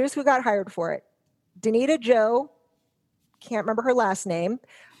 Here's who got hired for it: Danita Joe, can't remember her last name.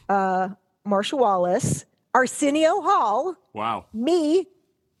 Marsha Wallace, Arsenio Hall. Wow. Me,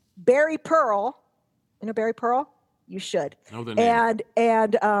 Barry Pearl. You know Barry Pearl? You should. Know the name.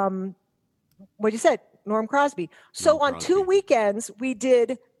 And what you said, Norm Crosby. So on 2 weekends, we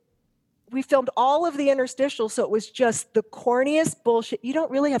filmed all of the interstitials, so it was just the corniest bullshit. You don't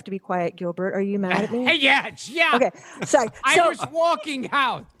really have to be quiet, Gilbert. Are you mad at me? Yes, yeah. Okay, sorry. I was walking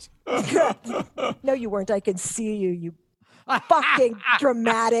out. No, you weren't. I can see you fucking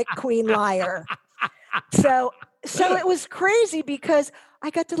dramatic queen liar. So it was crazy because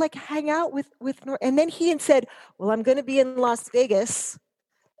I got to like hang out with and then he said, well, I'm going to be in Las Vegas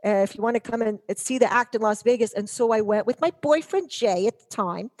if you want to come and see the act in Las Vegas. And so I went with my boyfriend Jay at the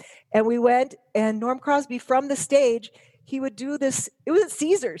time, and we went, and Norm Crosby from the stage, he would do this. It was at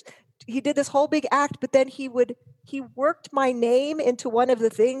Caesars. He did this whole big act, but then he worked my name into one of the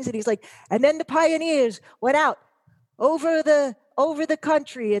things, and he's like, and then the Pioneers went out over the over the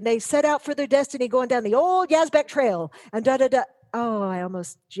country, and they set out for their destiny going down the old Yasbeck Trail, and da-da-da. Oh, I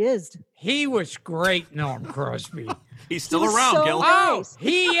almost jizzed. He was great, Norm Crosby. He's still around, so Gil. nice. Oh,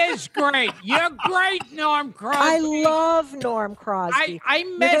 he is great. You're great, Norm Crosby. I love Norm Crosby. I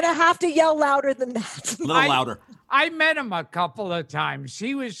met You're going to have to yell louder than that. A little louder. I met him a couple of times.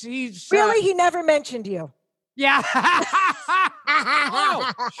 He's Really? He never mentioned you? Yeah.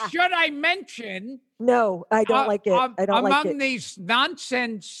 Oh, should I mention? No, I don't like it. I don't like it. Among these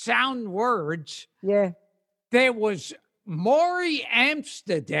nonsense sound words, yeah, there was Maury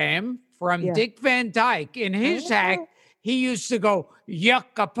Amsterdam from Dick Van Dyke. In his act, he used to go,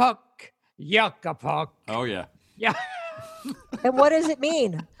 yucca-puck, yucca-puck. Oh, yeah. Yeah. And what does it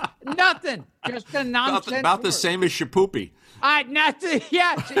mean? Nothing. Just a nonsense about the same as shapoopy. Nothing.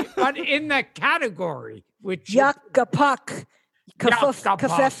 Yes, but in the category. Which Yucca-puck.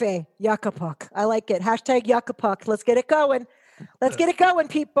 Kafefe. Yucca-puck. I like it. Hashtag yucca-puck. Let's get it going. Let's get it going,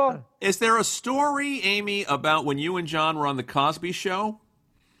 people. Is there a story, Amy, about when you and John were on the Cosby Show?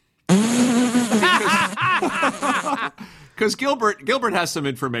 Because Gilbert has some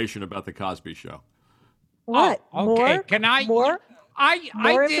information about the Cosby Show. What? Oh, okay. More? Can I? More?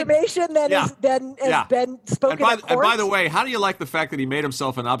 More information than has been spoken. And by the way, how do you like the fact that he made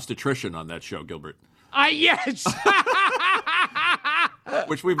himself an obstetrician on that show, Gilbert? Yes.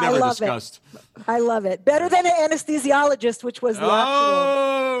 Which we've never discussed. I love it. Better than an anesthesiologist, which was the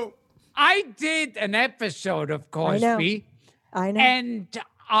actual. I did an episode of Cosby. I know. And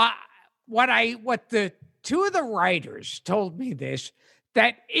what the two of the writers told me this,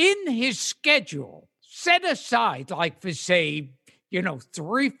 that in his schedule, set aside, like for say,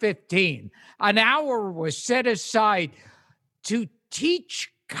 3:15, an hour was set aside to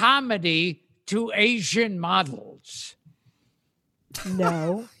teach comedy to Asian models.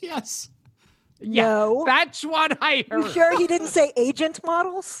 No. Yes. Yeah, no. That's what I heard. You sure he didn't say agent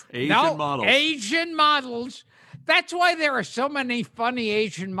models? Asian models. That's why there are so many funny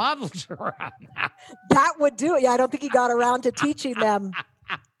Asian models around now. That would do it. Yeah, I don't think he got around to teaching them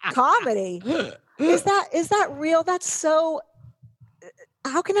comedy. Is that real? That's so.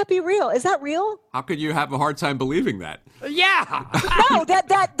 How can that be real? Is that real? How could you have a hard time believing that? Yeah. No,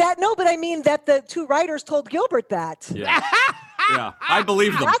 no, but I mean that the two writers told Gilbert that. Yeah. Yeah, I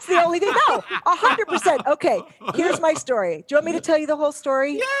believe them. That's the only thing. No, 100%. Okay, here's my story. Do you want me to tell you the whole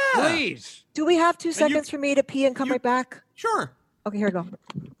story? Yeah. Please. Do we have 2 seconds for me to pee and come right back? Sure. Okay, here we go.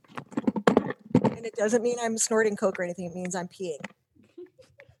 And it doesn't mean I'm snorting coke or anything. It means I'm peeing.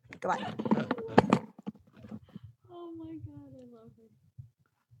 Goodbye. Oh my God, I love it.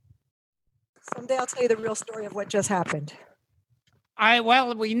 Someday I'll tell you the real story of what just happened.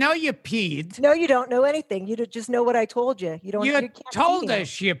 Well, we know you peed. No, you don't know anything. You just know what I told you. You told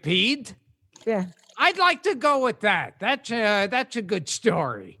us you peed. Yeah. I'd like to go with that. That's a good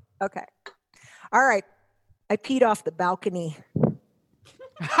story. Okay. All right. I peed off the balcony.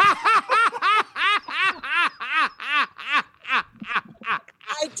 I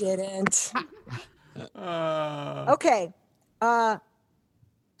didn't. Okay.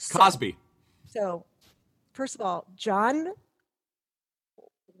 Cosby. So, first of all, John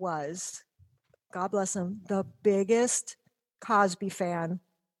was, God bless him, the biggest Cosby fan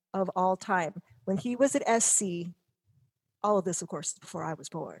of all time. When he was at SC, all of this, of course, before I was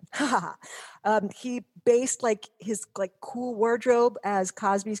born. He based his cool wardrobe as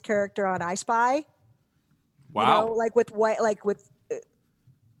Cosby's character on I Spy. Wow. With white, with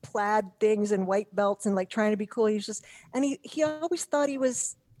plaid things and white belts and trying to be cool. He always thought he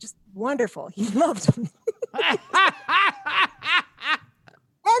was just wonderful. He loved him.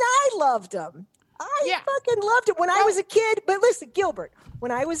 And I loved him. I fucking loved him when I was a kid. But listen, Gilbert,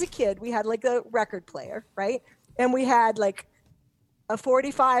 when I was a kid, we had a record player, right? And we had a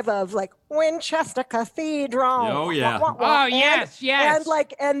 45 of Winchester Cathedral. Oh yeah. Oh yes.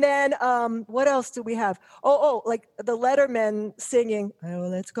 And then what else do we have? The Letterman singing,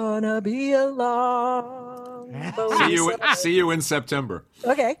 "Oh, it's gonna be a long see you in September.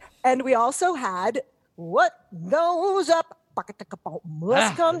 Okay. And we also had What Goes Up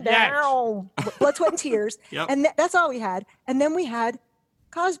Must Come Down. Blood, Sweat, and Tears. Yep. And that's all we had. And then we had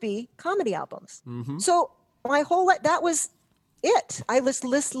Cosby comedy albums. Mm-hmm. So my whole that was it. I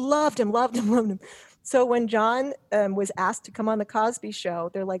just loved him. So when John was asked to come on the Cosby Show,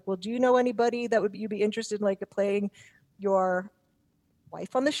 they're like, "Well, do you know anybody that would you be interested in playing your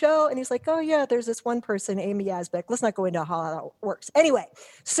wife on the show?" And he's like, "Oh yeah, there's this one person, Amy Yasbeck. Let's not go into how that works." Anyway,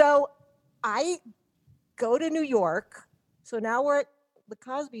 so I go to New York. So now we're at the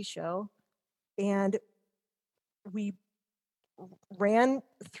Cosby Show, and we ran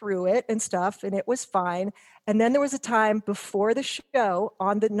through it and stuff, and it was fine. And then there was a time before the show,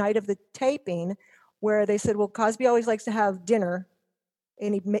 on the night of the taping, where they said, well, Cosby always likes to have dinner.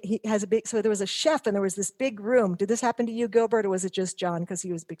 And he has a big, so there was a chef and there was this big room. Did this happen to you, Gilbert, or was it just John because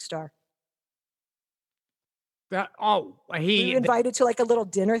he was a big star? Were you invited to like a little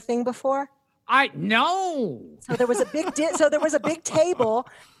dinner thing before? No. So there was a big big table,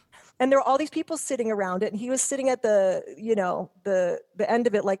 and there were all these people sitting around it, and he was sitting at the end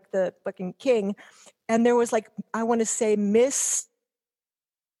of it like the fucking king. And there was like, I want to say Miss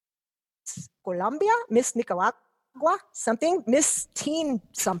Colombia, Miss Nicaragua, something, Miss Teen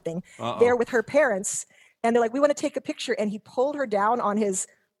something, there with her parents. And they're like, we want to take a picture. And he pulled her down on his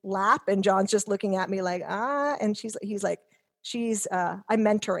lap, and John's just looking at me like, and he's like, I'm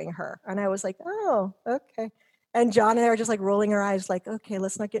mentoring her. And I was like, oh, okay. And John and I were just like rolling our eyes like, okay,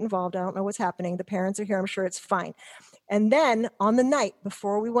 let's not get involved. I don't know what's happening. The parents are here. I'm sure it's fine. And then on the night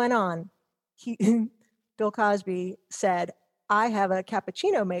before we went on, Bill Cosby said, I have a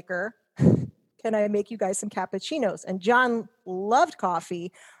cappuccino maker. Can I make you guys some cappuccinos? And John loved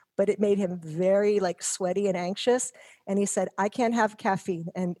coffee, but it made him very like sweaty and anxious. And he said, I can't have caffeine.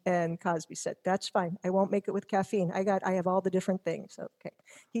 And Cosby said, that's fine. I won't make it with caffeine. I have all the different things. Okay.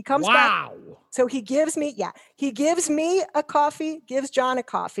 He comes back. So he gives me a coffee, gives John a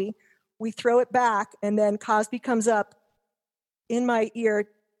coffee. We throw it back. And then Cosby comes up in my ear,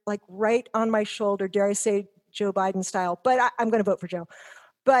 like right on my shoulder, dare I say Joe Biden style, but I'm going to vote for Joe.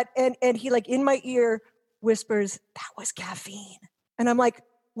 But, and he like in my ear whispers, that was caffeine. And I'm like,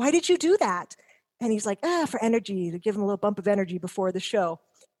 why did you do that? And he's like, for energy, to give him a little bump of energy before the show.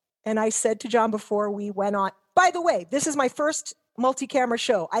 And I said to John before we went on, by the way, this is my first multi-camera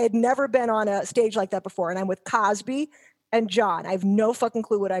show. I had never been on a stage like that before. And I'm with Cosby and John. I have no fucking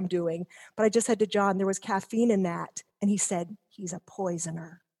clue what I'm doing. But I just said to John, there was caffeine in that. And he said, he's a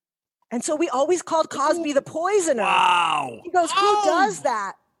poisoner. And so we always called Cosby the poisoner. Wow. He goes, who does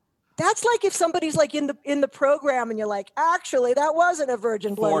that? That's like if somebody's like in the program and you're like, actually, that wasn't a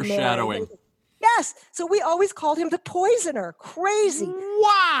virgin blood. Foreshadowing. Yes. So we always called him the poisoner. Crazy.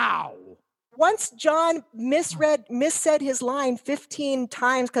 Wow. Once John missaid his line 15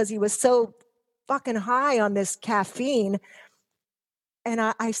 times because he was so fucking high on this caffeine. And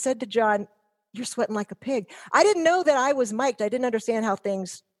I said to John, you're sweating like a pig. I didn't know that I was mic'd. I didn't understand how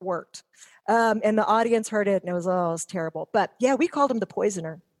things worked. And the audience heard it and it was terrible. But yeah, we called him the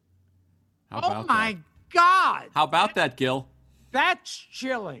poisoner. Oh my God. How about that, Gil? That's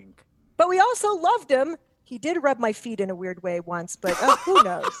chilling. But we also loved him. He did rub my feet in a weird way once, but who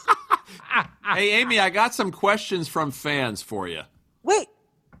knows? Hey, Amy, I got some questions from fans for you. Wait,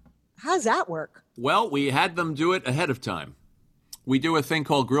 how's that work? Well, we had them do it ahead of time. We do a thing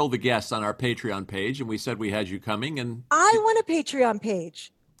called Grill the Guest on our Patreon page, and we said we had you coming. And I want a Patreon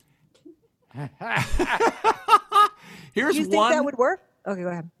page. Here's Do you think that would work? Okay, go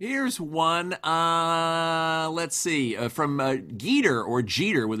ahead. Here's one. Let's see. From Geeter, or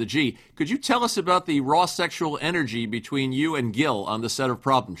Jeter with a G. Could you tell us about the raw sexual energy between you and Gil on the set of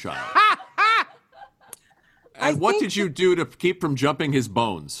Problem Child? And what did you do to keep from jumping his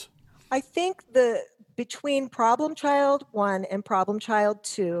bones? I think between Problem Child 1 and Problem Child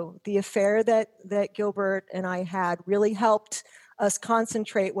 2, the affair that Gilbert and I had really helped us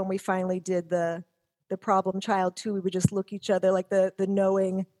concentrate when we finally did the Problem Child 2. We would just look each other like the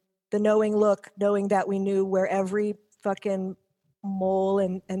knowing look, knowing that we knew where every fucking mole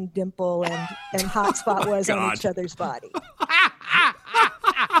and dimple and hot spot was on each other's body.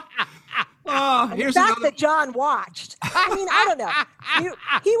 Here's the fact that John watched. I mean, I don't know.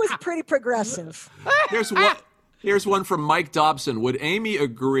 He was pretty progressive. Here's one from Mike Dobson. Would Amy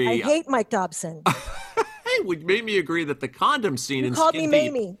agree? I hate Mike Dobson. Hey, would Amy agree that the condom scene in called Skin me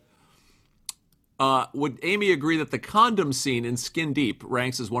Deep... Mamie. Would Amy agree that the condom scene in Skin Deep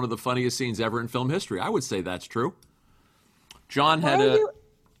ranks as one of the funniest scenes ever in film history? I would say that's true. John had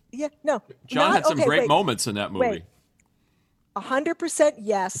some great moments in that movie. 100%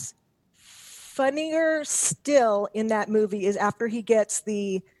 yes. Funnier still in that movie is after he gets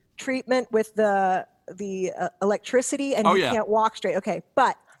the treatment with the electricity and he can't walk straight. Okay,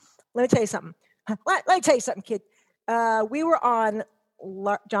 but let me tell you something. Let me tell you something, kid. We were on...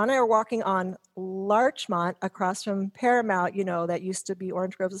 John and I were walking on Larchmont across from Paramount, that used to be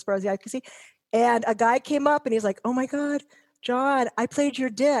Orange Groves as far as the eye could see. And a guy came up and he's like, oh my God, John, I played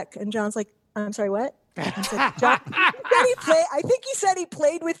your dick. And John's like, I'm sorry, what? I said, John, I think he said he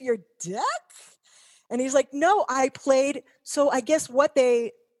played with your dick. And he's like, no, I played. So I guess what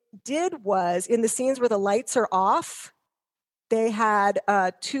they did was in the scenes where the lights are off, they had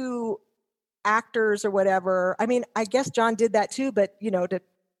two actors or whatever. I mean, I guess John did that too, but to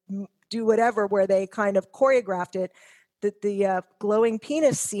do whatever where they kind of choreographed it. The glowing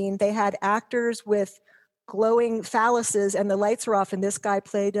penis scene, they had actors with glowing phalluses and the lights were off, and this guy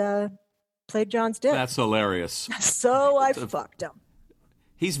played John's dick. That's hilarious. So I fucked him.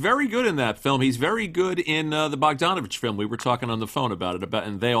 He's very good in that film. He's very good in the Bogdanovich film. We were talking on the phone about it,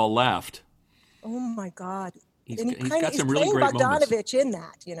 and they all laughed. Oh my God. He's got some really great moments. Bogdanovich in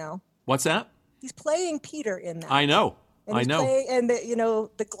that, What's that? He's playing Peter in that. I know. And and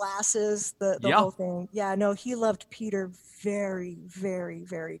the glasses, the whole thing. Yeah, no, he loved Peter very, very,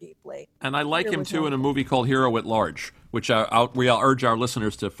 very deeply. And I like him too in a movie called Hero at Large, which we urge our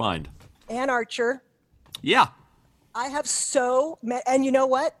listeners to find. And Archer. Yeah. I have and you know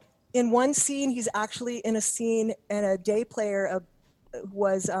what? In one scene, he's actually in a scene, and a day player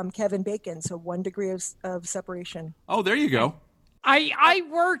was Kevin Bacon, so 1 degree of separation. Oh, there you go. I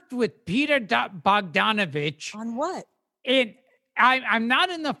worked with Peter Bogdanovich. On what? I'm not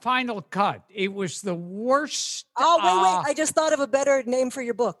in the final cut. It was the worst. Oh, wait. I just thought of a better name for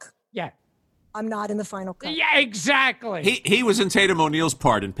your book. Yeah. I'm not in the final cut. Yeah, exactly. He was in Tatum O'Neal's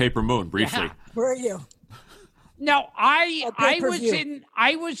part in Paper Moon briefly. Yeah. Where are you? No, I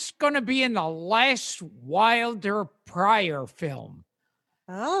was going to be in the last Wilder Pryor film.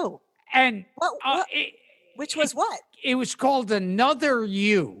 Oh. And which was what? It was called Another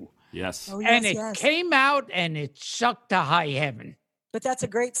You. Yes. Oh, yes. And it came out and it sucked to high heaven. But that's a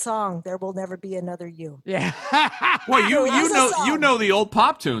great song. There will never be another you. Yeah. Well, you know the old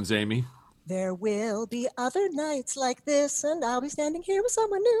pop tunes, Amy. There will be other nights like this, and I'll be standing here with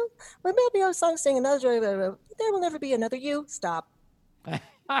someone new. Or maybe I'll sing another. There will never be another you. Stop.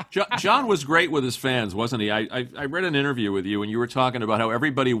 John was great with his fans, wasn't he? I read an interview with you, and you were talking about how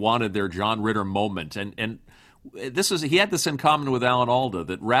everybody wanted their John Ritter moment, and he had this in common with Alan Alda,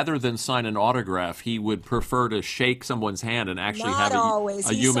 that rather than sign an autograph, he would prefer to shake someone's hand and actually have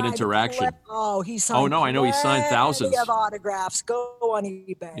a human interaction. He signed. Oh no, I know he signed thousands of autographs. Go on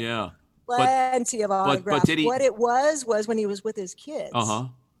eBay. Yeah, plenty of autographs. But what it was when he was with his kids. Uh-huh.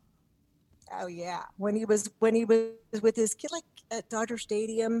 Oh yeah, when he was with his kid, like at Dodger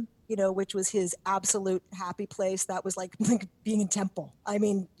Stadium, which was his absolute happy place. That was like being in Temple. I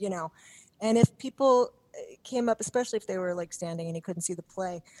mean, and if people came up, especially if they were like standing and he couldn't see the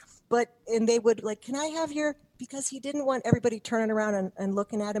play, and they would like, can I have because he didn't want everybody turning around and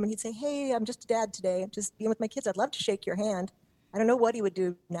looking at him, and he'd say, hey, I'm just a dad today. I'm just being with my kids. I'd love to shake your hand. I don't know what he would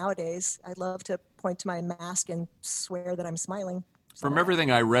do nowadays. I'd love to point to my mask and swear that I'm smiling. From everything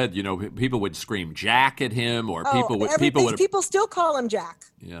I read, people would scream Jack at him, or people still call him Jack.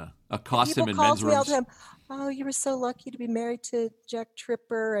 Yeah, accost him in People men's rooms. called me all the time. Oh, you were so lucky to be married to Jack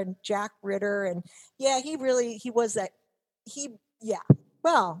Tripper and Jack Ritter, and yeah, he was that.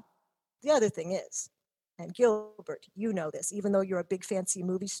 Well, the other thing is, and Gilbert, you know this, even though you're a big fancy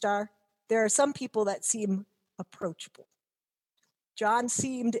movie star, there are some people that seem approachable. John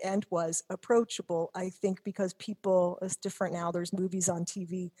seemed and was approachable, I think, because it's different now. There's movies on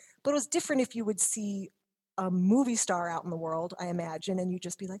TV, but it was different if you would see a movie star out in the world, I imagine, and you'd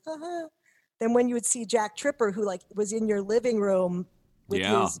just be like, Then when you would see Jack Tripper, who like was in your living room with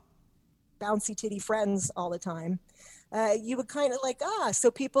his bouncy titty friends all the time, you would kind of like, so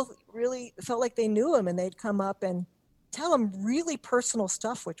people really felt like they knew him, and they'd come up and tell him really personal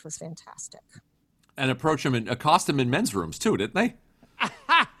stuff, which was fantastic. And approach him and accost him in men's rooms too, didn't they?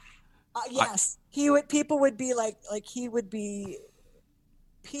 Yes, people would be like he would be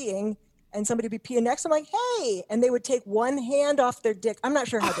peeing, and somebody would be peeing next to him, like, hey, and they would take one hand off their dick. I'm not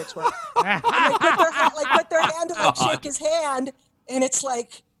sure how dicks work. And they put their hand and shake his hand, and it's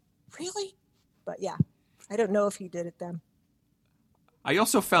like, really? But yeah, I don't know if he did it then. I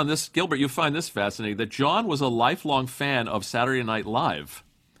also found this, Gilbert, you find this fascinating, that John was a lifelong fan of Saturday Night Live.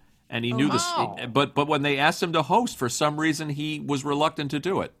 And he knew this, but when they asked him to host, for some reason, he was reluctant to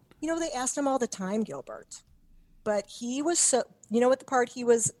do it. They asked him all the time, Gilbert. But he was so, what the part he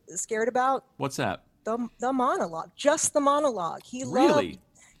was scared about? What's that? The monologue, just the monologue. He really?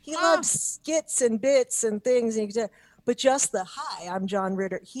 loved skits and bits and things, but just hi, I'm John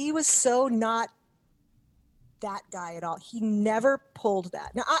Ritter. He was so not that guy at all. He never pulled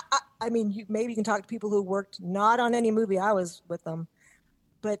that. Now, I mean, maybe you can talk to people who worked not on any movie I was with them,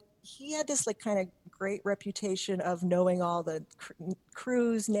 but he had this like kind of great reputation of knowing all the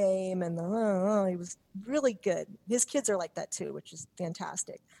crew's name, and he was really good. His kids are like that too, which is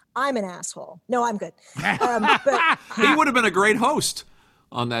fantastic. I'm an asshole. No, I'm good. But he would have been a great host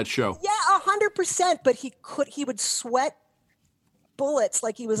on that show. Yeah, 100%. But he would sweat bullets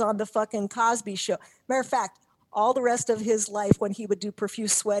like he was on the fucking Cosby Show. Matter of fact, all the rest of his life, when he would do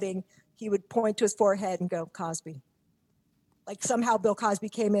profuse sweating, he would point to his forehead and go, Cosby. Like somehow Bill Cosby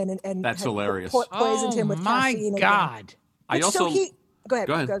came in and that's hilarious. Poisoned him with caffeine. Oh my God! Go ahead.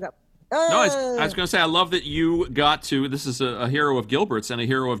 Go. Go. No, I was going to say, I love that you got to, this is a hero of Gilbert's and a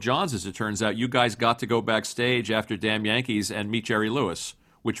hero of John's, as it turns out. You guys got to go backstage after Damn Yankees and meet Jerry Lewis,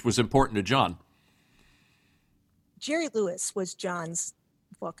 which was important to John. Jerry Lewis was John's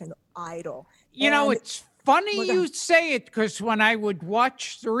fucking idol. You know, it's funny you say it, because when I would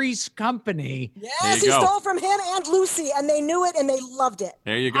watch Three's Company... Yes, he stole from him and Lucy, and they knew it, and they loved it.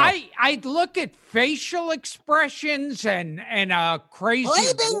 There you go. I'd look at facial expressions and a crazy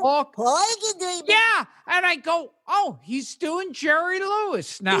walk. Yeah, and I go, oh, he's doing Jerry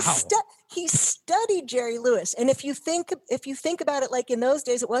Lewis now. He studied Jerry Lewis, and if you think about it, like in those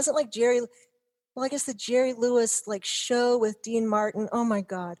days, it wasn't like Jerry... Well, I guess the Jerry Lewis like show with Dean Martin, oh my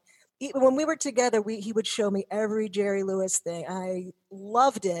God. When we were together, he would show me every Jerry Lewis thing. I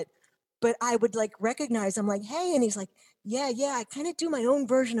loved it, but I would like recognize, I'm like, hey, and he's like, yeah, I kind of do my own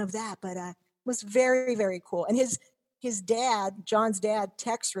version of that, but it was very, very cool. And his dad, John's dad,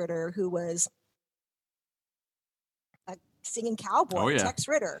 Tex Ritter, who was a singing cowboy, Tex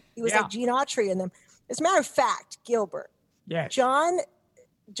Ritter. He was like Gene Autry in them. As a matter of fact, Gilbert,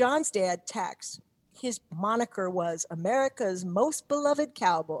 John's dad, Tex, his moniker was America's most beloved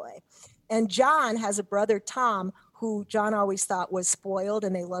cowboy. And John has a brother, Tom, who John always thought was spoiled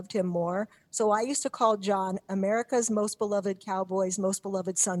and they loved him more. So I used to call John America's most beloved cowboy's most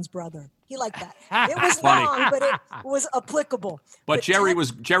beloved son's brother. He liked that. It was wrong, but it was applicable. But Jerry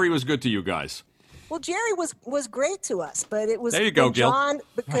was good to you guys. Well, Jerry was great to us, but it was there you go, John, Gil.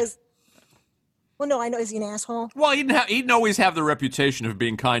 because... Well, no, I know. Is he an asshole? Well, he'd always have the reputation of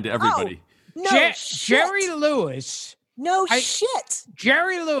being kind to everybody. Oh, no Jerry Lewis. No shit.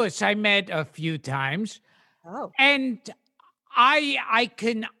 Jerry Lewis I met a few times. Oh. And I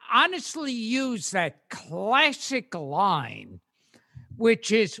can honestly use that classic line,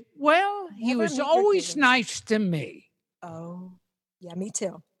 which is, well, he was always nice to me. Oh, yeah, me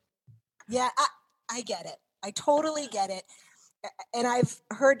too. Yeah, I get it. I totally get it. And I've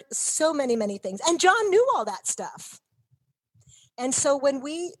heard so many, many things. And John knew all that stuff. And so when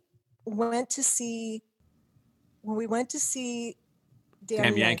we went to see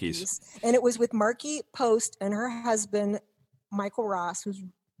Damn Yankees, and it was with Markie Post and her husband, Michael Ross, who's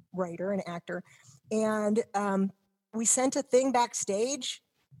writer and actor. And we sent a thing backstage,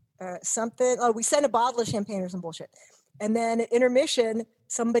 we sent a bottle of champagne or some bullshit. And then at intermission,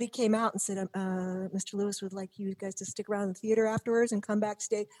 somebody came out and said, Mr. Lewis would like you guys to stick around in the theater afterwards and come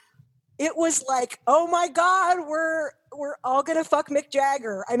backstage. It was like, oh my God, we're all gonna fuck Mick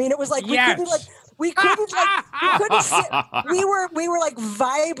Jagger. I mean, it was like we couldn't sit. We were like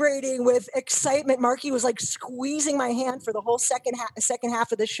vibrating with excitement. Markie was like squeezing my hand for the whole second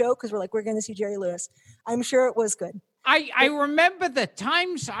half of the show because we're gonna see Jerry Lewis. I'm sure it was good. I remember the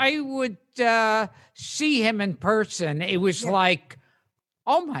times I would see him in person. It was like,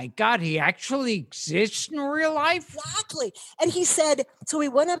 oh my God, he actually exists in real life? Exactly. And he said, so we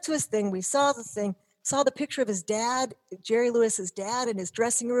went up to his thing, we saw the thing, saw the picture of his dad, Jerry Lewis's dad, in his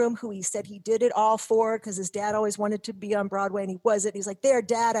dressing room, who he said he did it all for because his dad always wanted to be on Broadway and he wasn't. He's like, there,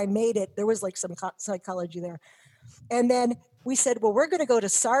 Dad, I made it. There was like some psychology there. And then we said, well, we're going to go to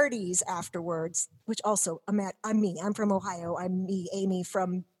Sardi's afterwards, which also, I'm from Ohio. I'm me, Amy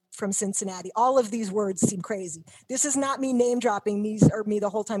from Cincinnati. All of these words seem crazy. This is not me name dropping me the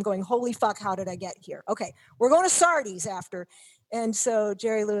whole time going, holy fuck, how did I get here? Okay, we're going to Sardi's after. And so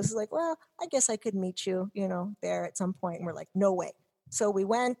Jerry Lewis is like, well, I guess I could meet you, there at some point. And we're like, no way. So we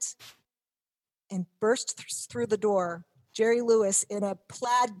went and burst through the door, Jerry Lewis in a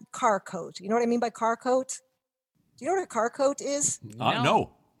plaid car coat. You know what I mean by car coat? Do you know what a car coat is?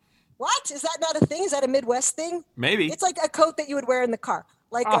 No. What? Is that not a thing? Is that a Midwest thing? Maybe. It's like a coat that you would wear in the car.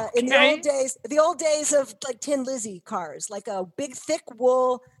 Like in the old days of like Tin Lizzy cars, like a big thick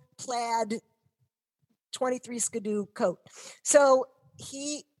wool plaid 23 skidoo coat. So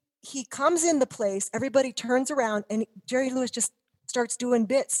he comes in the place, everybody turns around, and Jerry Lewis just starts doing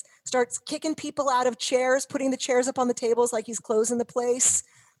bits, starts kicking people out of chairs, putting the chairs up on the tables like he's closing the place,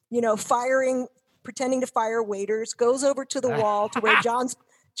 pretending to fire waiters, goes over to the wall to where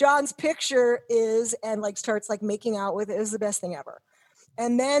John's picture is and like starts like making out with it. It was the best thing ever.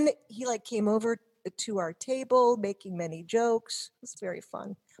 And then he like came over to our table, making many jokes. It was very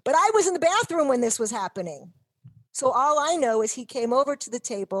fun. But I was in the bathroom when this was happening. So all I know is he came over to the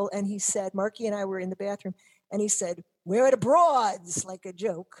table and he said, Markie and I were in the bathroom, and he said, where are the broads? Like a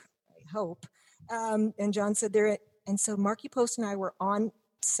joke, I hope. And John said, and so Markie Post and I were on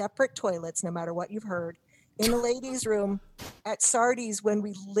separate toilets, no matter what you've heard. in the ladies' room at Sardi's when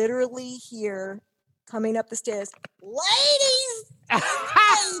we literally hear coming up the stairs, ladies in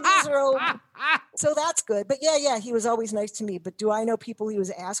the ladies' room. So that's good. But yeah, he was always nice to me. But do I know people he was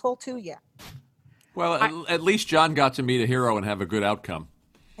an asshole to? Yeah. Well, at least John got to meet a hero and have a good outcome.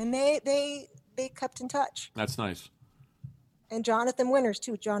 And they kept in touch. That's nice. And Jonathan Winters,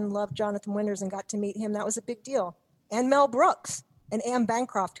 too. John loved Jonathan Winters and got to meet him. That was a big deal. And Mel Brooks and Anne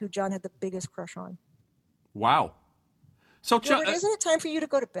Bancroft, who John had the biggest crush on. Wow. So, Gilbert, isn't it time for you to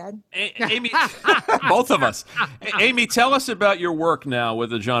go to bed? Amy, both of us. Amy, tell us about your work now with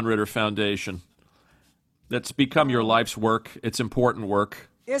the John Ritter Foundation. That's become your life's work. It's important work.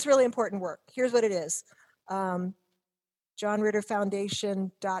 It's really important work. Here's what it is.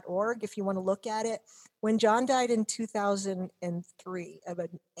 JohnRitterFoundation.org, if you want to look at it. When John died in 2003 of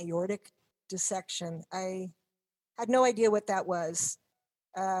an aortic dissection, I had no idea what that was.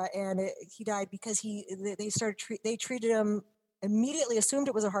 He died because they treated him, immediately assumed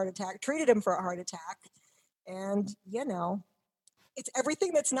it was a heart attack, treated him for a heart attack. And, it's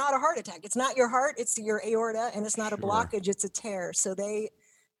everything that's not a heart attack. It's not your heart, it's your aorta, and it's not a blockage, it's a tear. So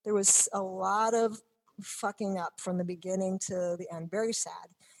there was a lot of fucking up from the beginning to the end. Very sad.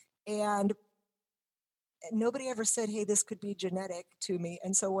 And nobody ever said, hey, this could be genetic to me.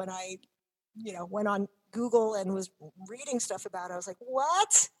 And so when I, went on Google and was reading stuff about it, I was like,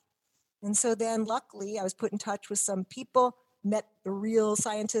 what? And so then luckily I was put in touch with some people, met the real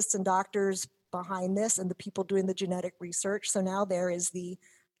scientists and doctors behind this and the people doing the genetic research. So now there is the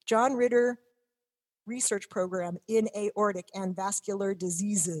John Ritter Research Program in Aortic and Vascular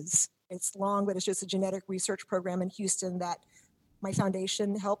Diseases. It's long, but it's just a genetic research program in Houston that my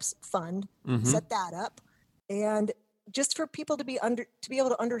foundation helps fund, set that up. And just for people to be able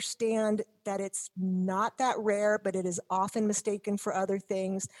to understand that it's not that rare, but it is often mistaken for other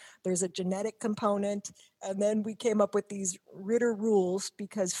things. There's a genetic component. And then we came up with these Ritter rules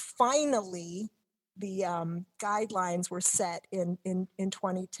because finally the guidelines were set in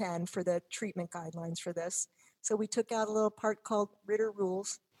 2010 for the treatment guidelines for this. So we took out a little part called Ritter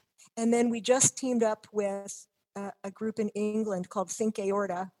rules. And then we just teamed up with a group in England called Think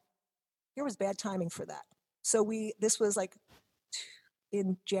Aorta. Here was bad timing for that. So this was like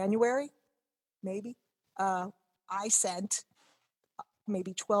in January, maybe. I sent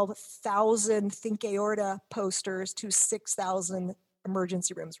maybe 12,000 Think Aorta posters to 6,000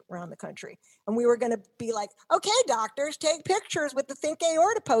 emergency rooms around the country. And we were going to be like, okay, doctors, take pictures with the Think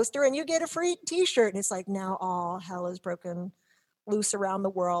Aorta poster and you get a free t-shirt. And it's like now all hell is broken loose around the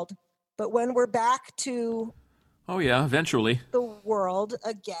world. But when we're back to eventually the world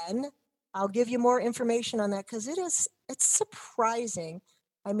again, I'll give you more information on that because it's surprising.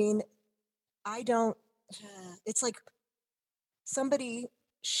 I mean, it's like somebody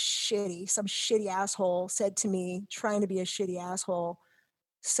some shitty asshole said to me, trying to be a shitty asshole,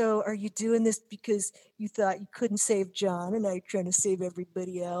 so are you doing this because you thought you couldn't save John and now you're trying to save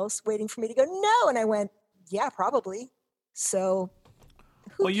everybody else, waiting for me to go, no? And I went, yeah, probably. So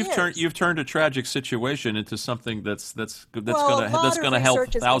you've turned a tragic situation into something that's going to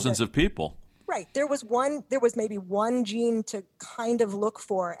help thousands of people. Right. There was maybe one gene to kind of look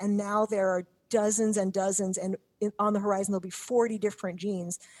for, and now there are dozens and dozens, and on the horizon there'll be 40 different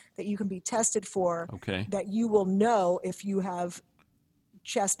genes that you can be tested for. Okay. That you will know if you have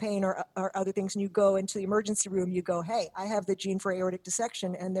chest pain or other things, and you go into the emergency room, you go, hey, I have the gene for aortic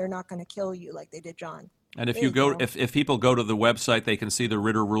dissection, and they're not going to kill you like they did John. And if if people go to the website, they can see the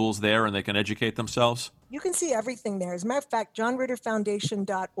Ritter rules there and they can educate themselves? You can see everything there. As a matter of fact,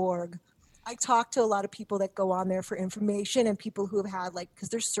 JohnRitterFoundation.org. I talk to a lot of people that go on there for information and people who have had, because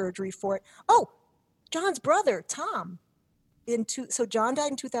there's surgery for it. Oh, John's brother, Tom. So John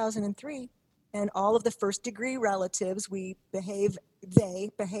died in 2003, and all of the first-degree relatives, they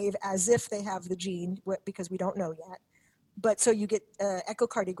behave as if they have the gene because we don't know yet. But so you get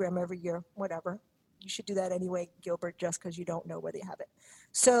echocardiogram every year, whatever. You should do that anyway, Gilbert, just because you don't know whether you have it.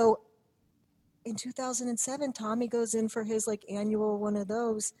 So in 2007, Tommy goes in for his annual one of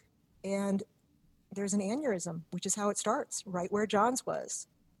those, and there's an aneurysm, which is how it starts, right where John's was.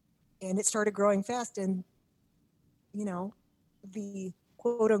 And it started growing fast. And, the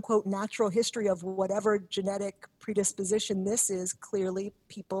quote unquote natural history of whatever genetic predisposition this is, clearly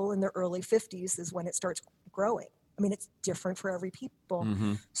people in their early 50s is when it starts growing. I mean, it's different for every people.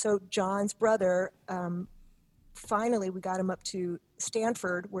 Mm-hmm. So John's brother, finally, we got him up to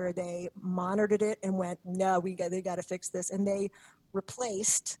Stanford where they monitored it and went, no, they got to fix this. And they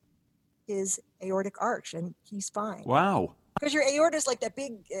replaced his aortic arch, and he's fine. Wow. Because your aorta is like that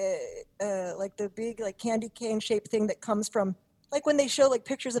big, the big candy cane shaped thing that comes from like when they show like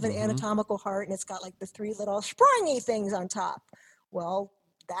pictures of an anatomical heart and it's got like the 3 little springy things on top. Well,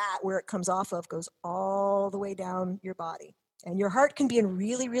 that where it comes off of goes all the way down your body. And your heart can be in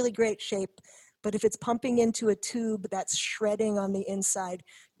really, really great shape, but if it's pumping into a tube that's shredding on the inside,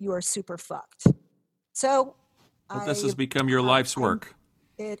 you are super fucked. So this has become your life's work.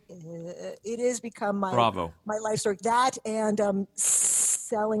 It has become my life's work. That and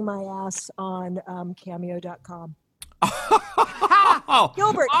selling my ass on Cameo.com.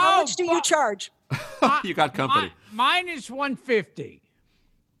 Gilbert, how much do you charge? You got company. Mine is $150.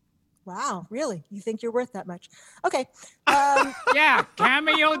 Wow, really? You think you're worth that much? Okay. Yeah,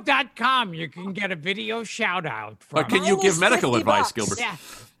 Cameo.com. You can get a video shout out. But can you give medical advice, Gilbert? Yeah.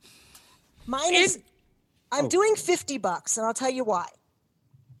 Mine is. I'm doing $50, and I'll tell you why.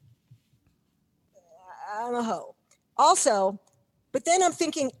 I'm a hoe. Also, but then I'm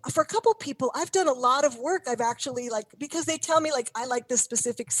thinking, for a couple people, I've done a lot of work. I've actually because they tell me I like this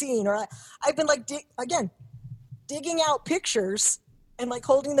specific scene, or I've been digging out pictures and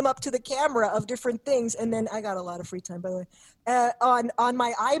holding them up to the camera of different things. And then I got a lot of free time, by the way, on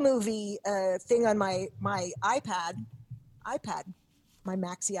my iMovie thing on my iPad, my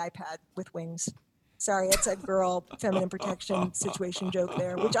maxi iPad with wings. Sorry, it's a girl feminine protection situation joke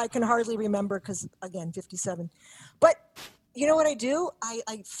there, which I can hardly remember because, again, 57. But you know what I do?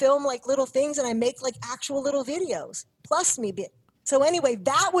 I film little things and I make actual little videos, plus me. So anyway,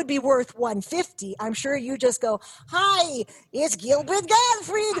 that would be worth $150. I'm sure you just go, hi, it's Gilbert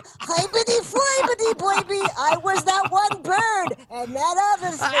Gottfried. Hi, bitty, fly, baby. I was that one bird and that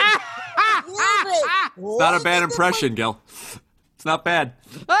other thing. It's not a bad impression, Gil. It's not bad.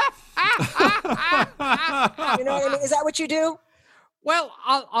 You know what I mean? Is that what you do? Well,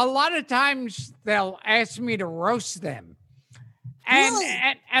 a lot of times they'll ask me to roast them. And,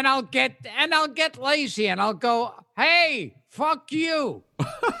 really? and I'll get lazy and I'll go, hey, fuck you.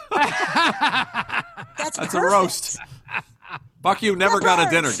 That's a roast. Fuck you, never got a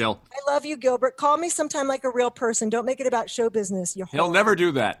dinner, Gil. I love you, Gilbert. Call me sometime like a real person. Don't make it about show business. He'll never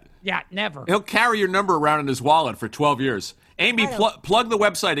do that. Yeah, never. He'll carry your number around in his wallet for 12 years. Amy, plug the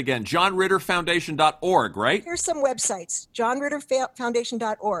website again, johnritterfoundation.org, right? Here's some websites,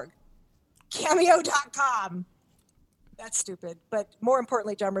 johnritterfoundation.org, cameo.com. That's stupid, but more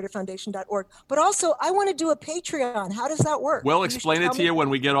importantly, johnritterfoundation.org. But also, I want to do a Patreon. How does that work? We'll explain it to you when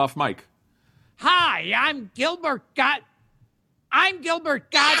we get off mic. Hi, I'm Gilbert Gottfried.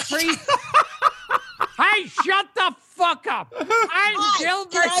 Hey, shut the fuck up. I'm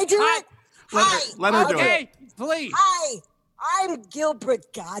Gilbert. Can I do it? Let her do it. Okay, please. Hi, I'm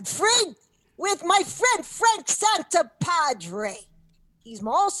Gilbert Gottfried with my friend Frank Santapadre. He's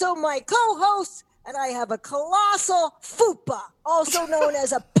also my co-host, and I have a colossal fupa, also known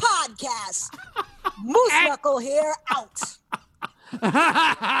as a podcast. Moose knuckle hair out.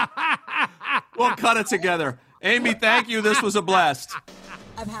 We'll cut it together. Amy, thank you. This was a blast.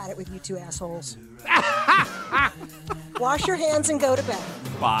 I've had it with you two assholes. Wash your hands and go to bed.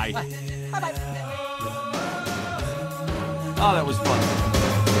 Bye. Bye-bye. Oh, that was fun.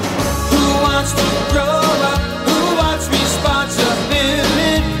 Who wants to grow up? Who wants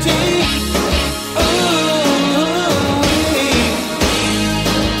responsibility?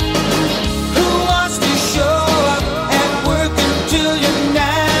 Who wants to show up and work until you're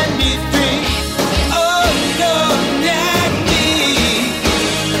 93? Oh, no, not me.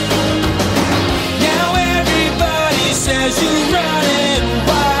 Now everybody says you're running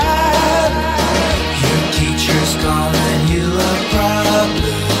wild. Your teacher's calling you a problem.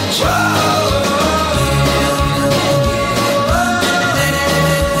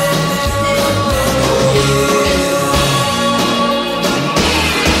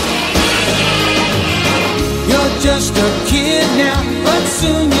 You're just a kid now, but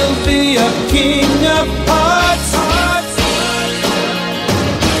soon you'll be a king of hearts.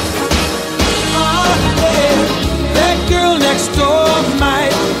 Oh, yeah. That girl next door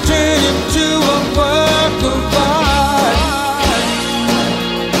might turn into a work of art.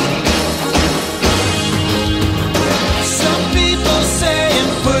 Some people saying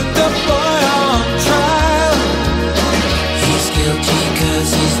put the boy on trial. He's guilty 'cause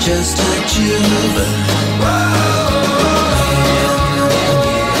he's just a juvenile.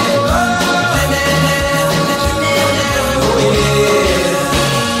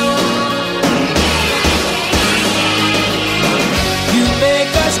 You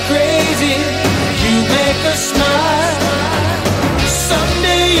make us crazy, you make us smile.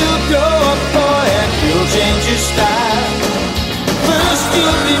 Someday you'll grow up, boy, and you'll change your style. First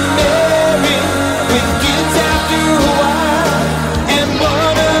you'll be married with kids after a while, and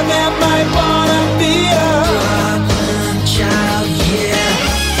one of them might wanna be a problem child.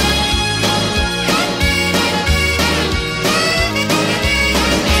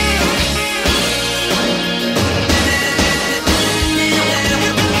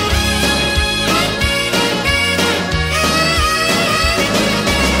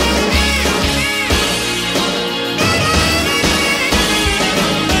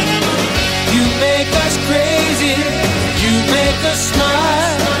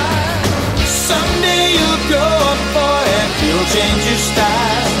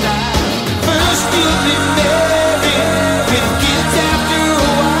 style. First you'll be married.